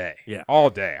all day. Yeah, all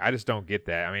day. I just don't get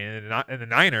that. I mean, in the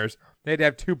Niners, they'd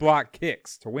have 2 block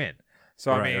kicks to win.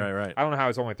 So I mean, I don't know how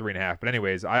it's only 3.5. But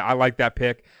anyways, I like that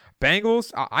pick.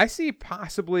 Bengals, I see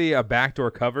possibly a backdoor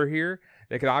cover here.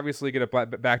 They could obviously get a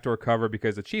backdoor cover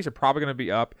because the Chiefs are probably going to be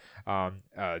up,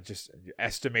 just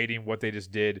estimating what they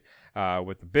just did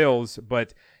with the Bills.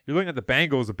 But you're looking at the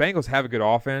Bengals. The Bengals have a good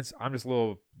offense. I'm just a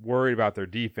little worried about their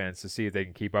defense to see if they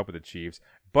can keep up with the Chiefs.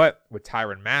 But with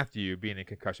Tyrann Mathieu being in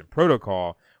concussion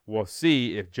protocol, we'll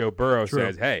see if Joe Burrow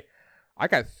says, hey, I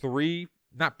got 3,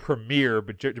 not premier,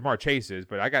 but Jamar Chase's,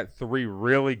 but I got 3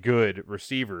 really good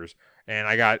receivers. And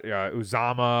I got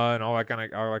Uzama and all that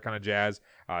kind of jazz.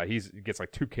 He gets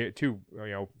like 2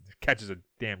 catches a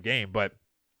damn game, but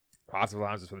lots of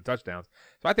times for the touchdowns.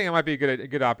 So I think it might be a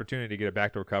good opportunity to get a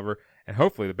backdoor cover, and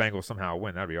hopefully the Bengals somehow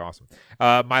win. That'd be awesome.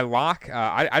 My lock,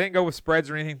 I didn't go with spreads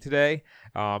or anything today,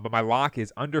 but my lock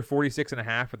is under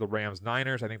 46.5 for the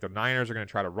Rams-Niners. I think the Niners are going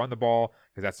to try to run the ball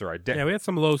because that's their identity. Yeah, we had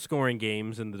some low-scoring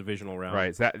games in the divisional round.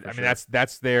 Right. So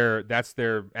that's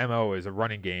their MO is a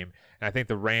running game, and I think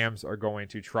the Rams are going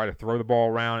to try to throw the ball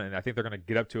around, and I think they're going to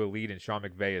get up to a lead, and Sean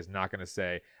McVay is not going to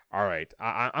say, all right,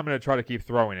 I'm going to try to keep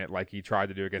throwing it like he tried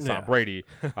to do against Tom Brady,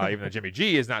 even though Jimmy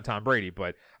G is not Tom Brady.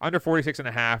 But under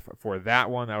 46.5 for that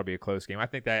one, that'll be a close game. I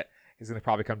think that is going to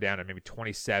probably come down to maybe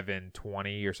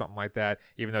 27-20 or something like that,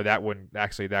 even though that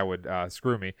would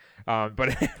screw me.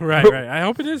 But right. I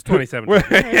hope it is 27.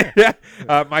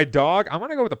 My dog, I'm going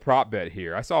to go with a prop bet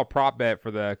here. I saw a prop bet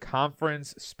for the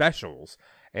conference specials,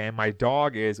 and my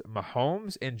dog is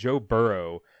Mahomes and Joe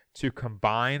Burrow to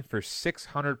combine for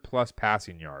 600-plus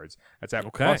passing yards. That's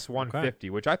at plus 150,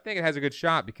 which I think it has a good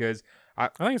shot because I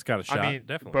think it's got a shot. I mean,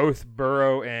 definitely. Both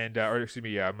Burrow and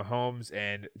Mahomes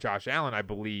and Josh Allen, I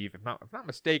believe, if not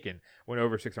mistaken, went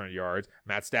over 600 yards.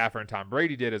 Matt Stafford and Tom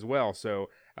Brady did as well. So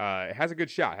it has a good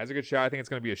shot. I think it's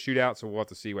going to be a shootout, so we'll have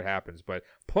to see what happens. But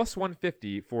plus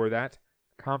 150 for that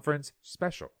conference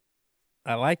special.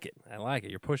 I like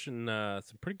it. You're pushing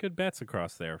some pretty good bets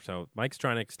across there. So Mike's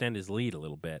trying to extend his lead a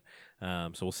little bit.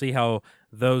 So we'll see how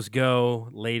those go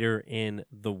later in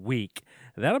the week.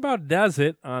 That about does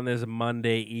it on this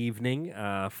Monday evening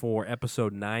for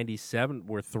episode 97.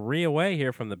 We're 3 away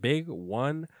here from the big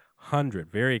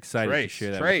 100. Very excited to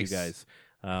share that with you guys.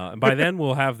 And by then,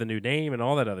 we'll have the new name and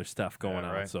all that other stuff going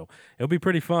on. Right. So it'll be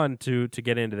pretty fun to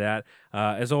get into that.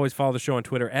 As always, follow the show on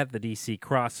Twitter at the DC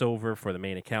Crossover for the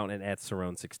main account and at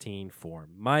Cerrone16 for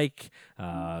Mike.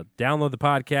 Download the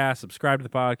podcast, subscribe to the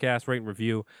podcast, rate and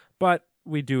review. But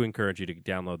we do encourage you to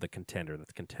download the Contender.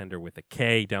 That's Contender with a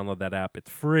K. Download that app.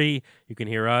 It's free. You can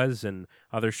hear us and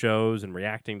other shows and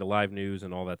reacting to live news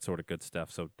and all that sort of good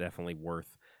stuff. So definitely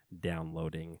worth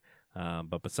downloading.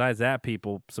 But besides that,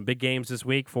 people, some big games this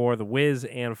week for the Wiz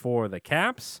and for the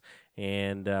Caps,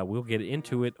 and we'll get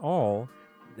into it all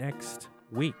next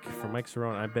week. For Mike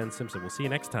Cerrone, I'm Ben Simpson. We'll see you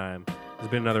next time. This has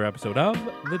been another episode of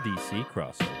the DC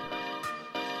Crossover.